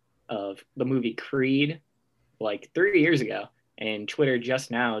call it, of the movie Creed like 3 years ago. And Twitter just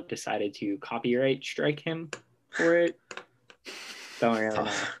now decided to copyright strike him for it. Don't really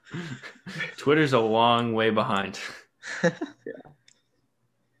know. Twitter's a long way behind.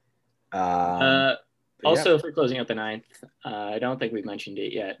 Also, for closing out the ninth, I don't think we've mentioned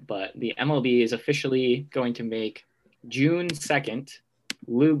it yet, but the MLB is officially going to make June 2nd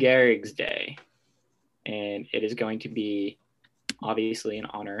Lou Gehrig's Day. And it is going to be obviously in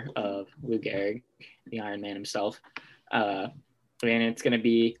honor of Lou Gehrig, the Iron Man himself. And it's going to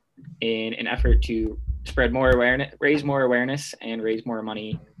be in an effort to spread more awareness, raise more awareness, and raise more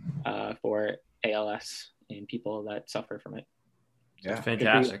money for ALS and people that suffer from it. yeah,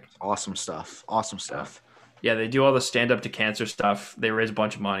 Fantastic. awesome stuff. Yeah, they do all the stand up to cancer stuff. They raise a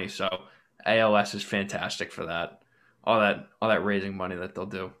bunch of money. So ALS is fantastic for that. All that raising money that they'll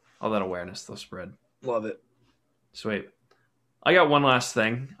do, all that awareness they'll spread. Love it. Sweet. I got one last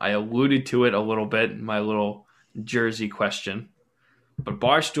thing. I alluded to it a little bit in my little jersey question, but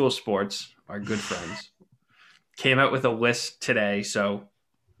Barstool Sports, our good friends, came out with a list today. So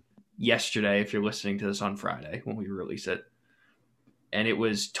yesterday, if you're listening to this on Friday when we release it, and it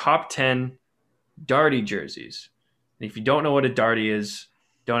was top 10 Darty jerseys. And if you don't know what a Darty is,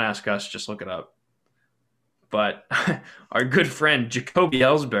 don't ask us, just look it up. But our good friend Jacoby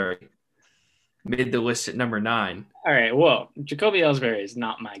Ellsbury made the list at number 9. All right, whoa. Jacoby Ellsbury is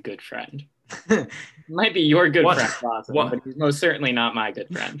not my good friend. Might be your good friend, Lawson, but he's most certainly not my good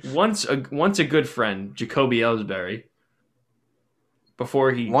friend. Once a good friend, Jacoby Ellsbury,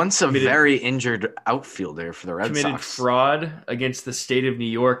 before he once a very injured outfielder for the Red committed Sox. Fraud against the state of New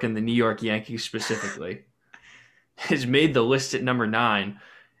York and the New York Yankees specifically, has made the list at number 9,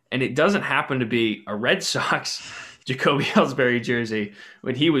 and it doesn't happen to be a Red Sox Jacoby Ellsbury jersey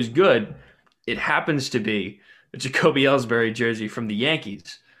when he was good. It happens to be a Jacoby Ellsbury jersey from the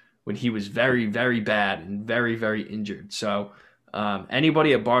Yankees when he was very, very bad and very, very injured. So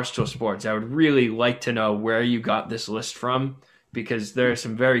anybody at Barstool Sports, I would really like to know where you got this list from, because there are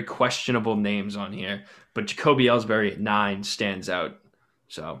some very questionable names on here. But Jacoby Ellsbury at 9 stands out.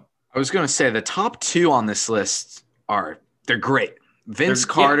 So I was going to say the top 2 on this list they're great. Vince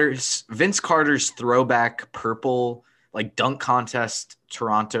Carter's throwback purple like dunk contest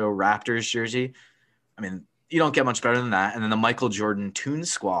Toronto Raptors jersey. I mean, you don't get much better than that. And then the Michael Jordan Toon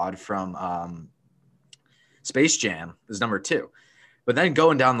Squad from Space Jam is number 2. But then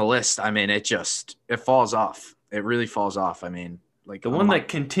going down the list, I mean, it falls off. It really falls off. I mean, like the one that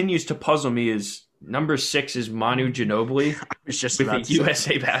continues to puzzle me is number 6 is Manu Ginobili. I was just with about a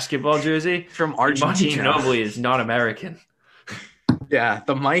USA basketball jersey from Argentina. Manu Ginobili is not American. Yeah,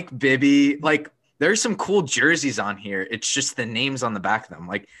 the Mike Bibby, like there's some cool jerseys on here. It's just the names on the back of them.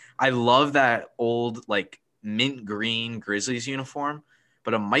 Like I love that old like mint green Grizzlies uniform,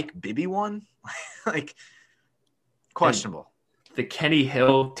 but a Mike Bibby one, like questionable. And the Kenny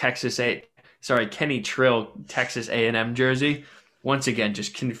Trill Texas A&M jersey once again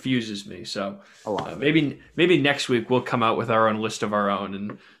just confuses me. So maybe next week we'll come out with our own list of our own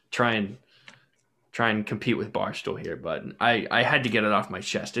and try and compete with Barstool here, but I had to get it off my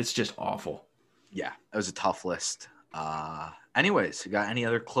chest. It's just awful. Yeah, it was a tough list. Anyways, you got any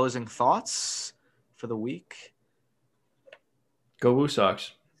other closing thoughts for the week? Go Woo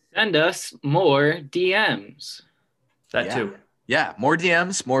Sox. Send us more DMs. That too. Yeah, more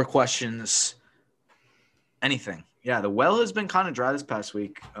DMs, more questions, anything. Yeah, the well has been kind of dry this past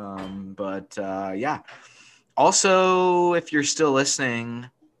week, but yeah. Also, if you're still listening,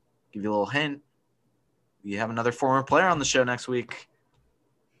 give you a little hint. We have another former player on the show next week.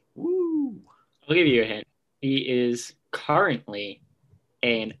 Woo! I'll give you a hint. He is currently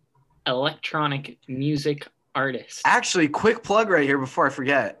an electronic music artist. Actually, quick plug right here before I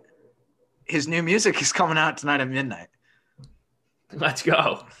forget. His new music is coming out tonight at midnight. Let's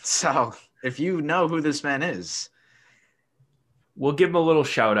go. So, if you know who this man is, we'll give him a little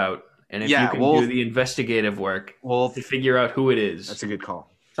shout out. And if you can do the investigative work to figure out who it is. That's a good call.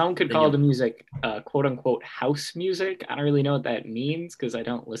 Someone could call the music quote unquote house music. I don't really know what that means because I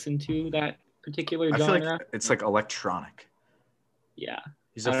don't listen to that particular genre. I feel like it's like electronic. Yeah.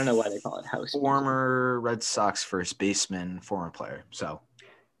 I don't know why they call it house former music. Red Sox first baseman, former player. So,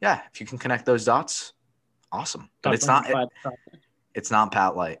 yeah, if you can connect those dots, awesome. But it's not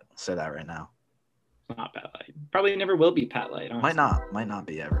Pat Light. I'll say that right now. It's not Pat Light. Probably never will be Pat Light. Honestly. Might not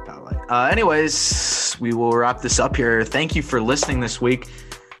be ever Pat Light. Anyways, we will wrap this up here. Thank you for listening this week.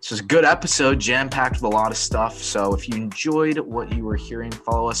 This was a good episode, jam-packed with a lot of stuff. So if you enjoyed what you were hearing,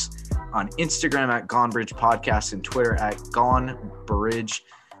 follow us on Instagram at GoneBridge Podcast and Twitter at GoneBridge.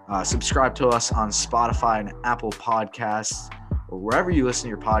 Subscribe to us on Spotify and Apple Podcasts or wherever you listen to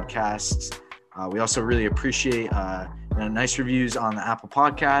your podcasts. We also really appreciate nice reviews on the Apple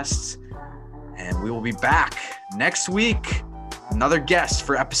Podcasts. And we will be back next week. Another guest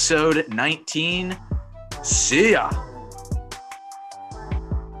for episode 19. See ya.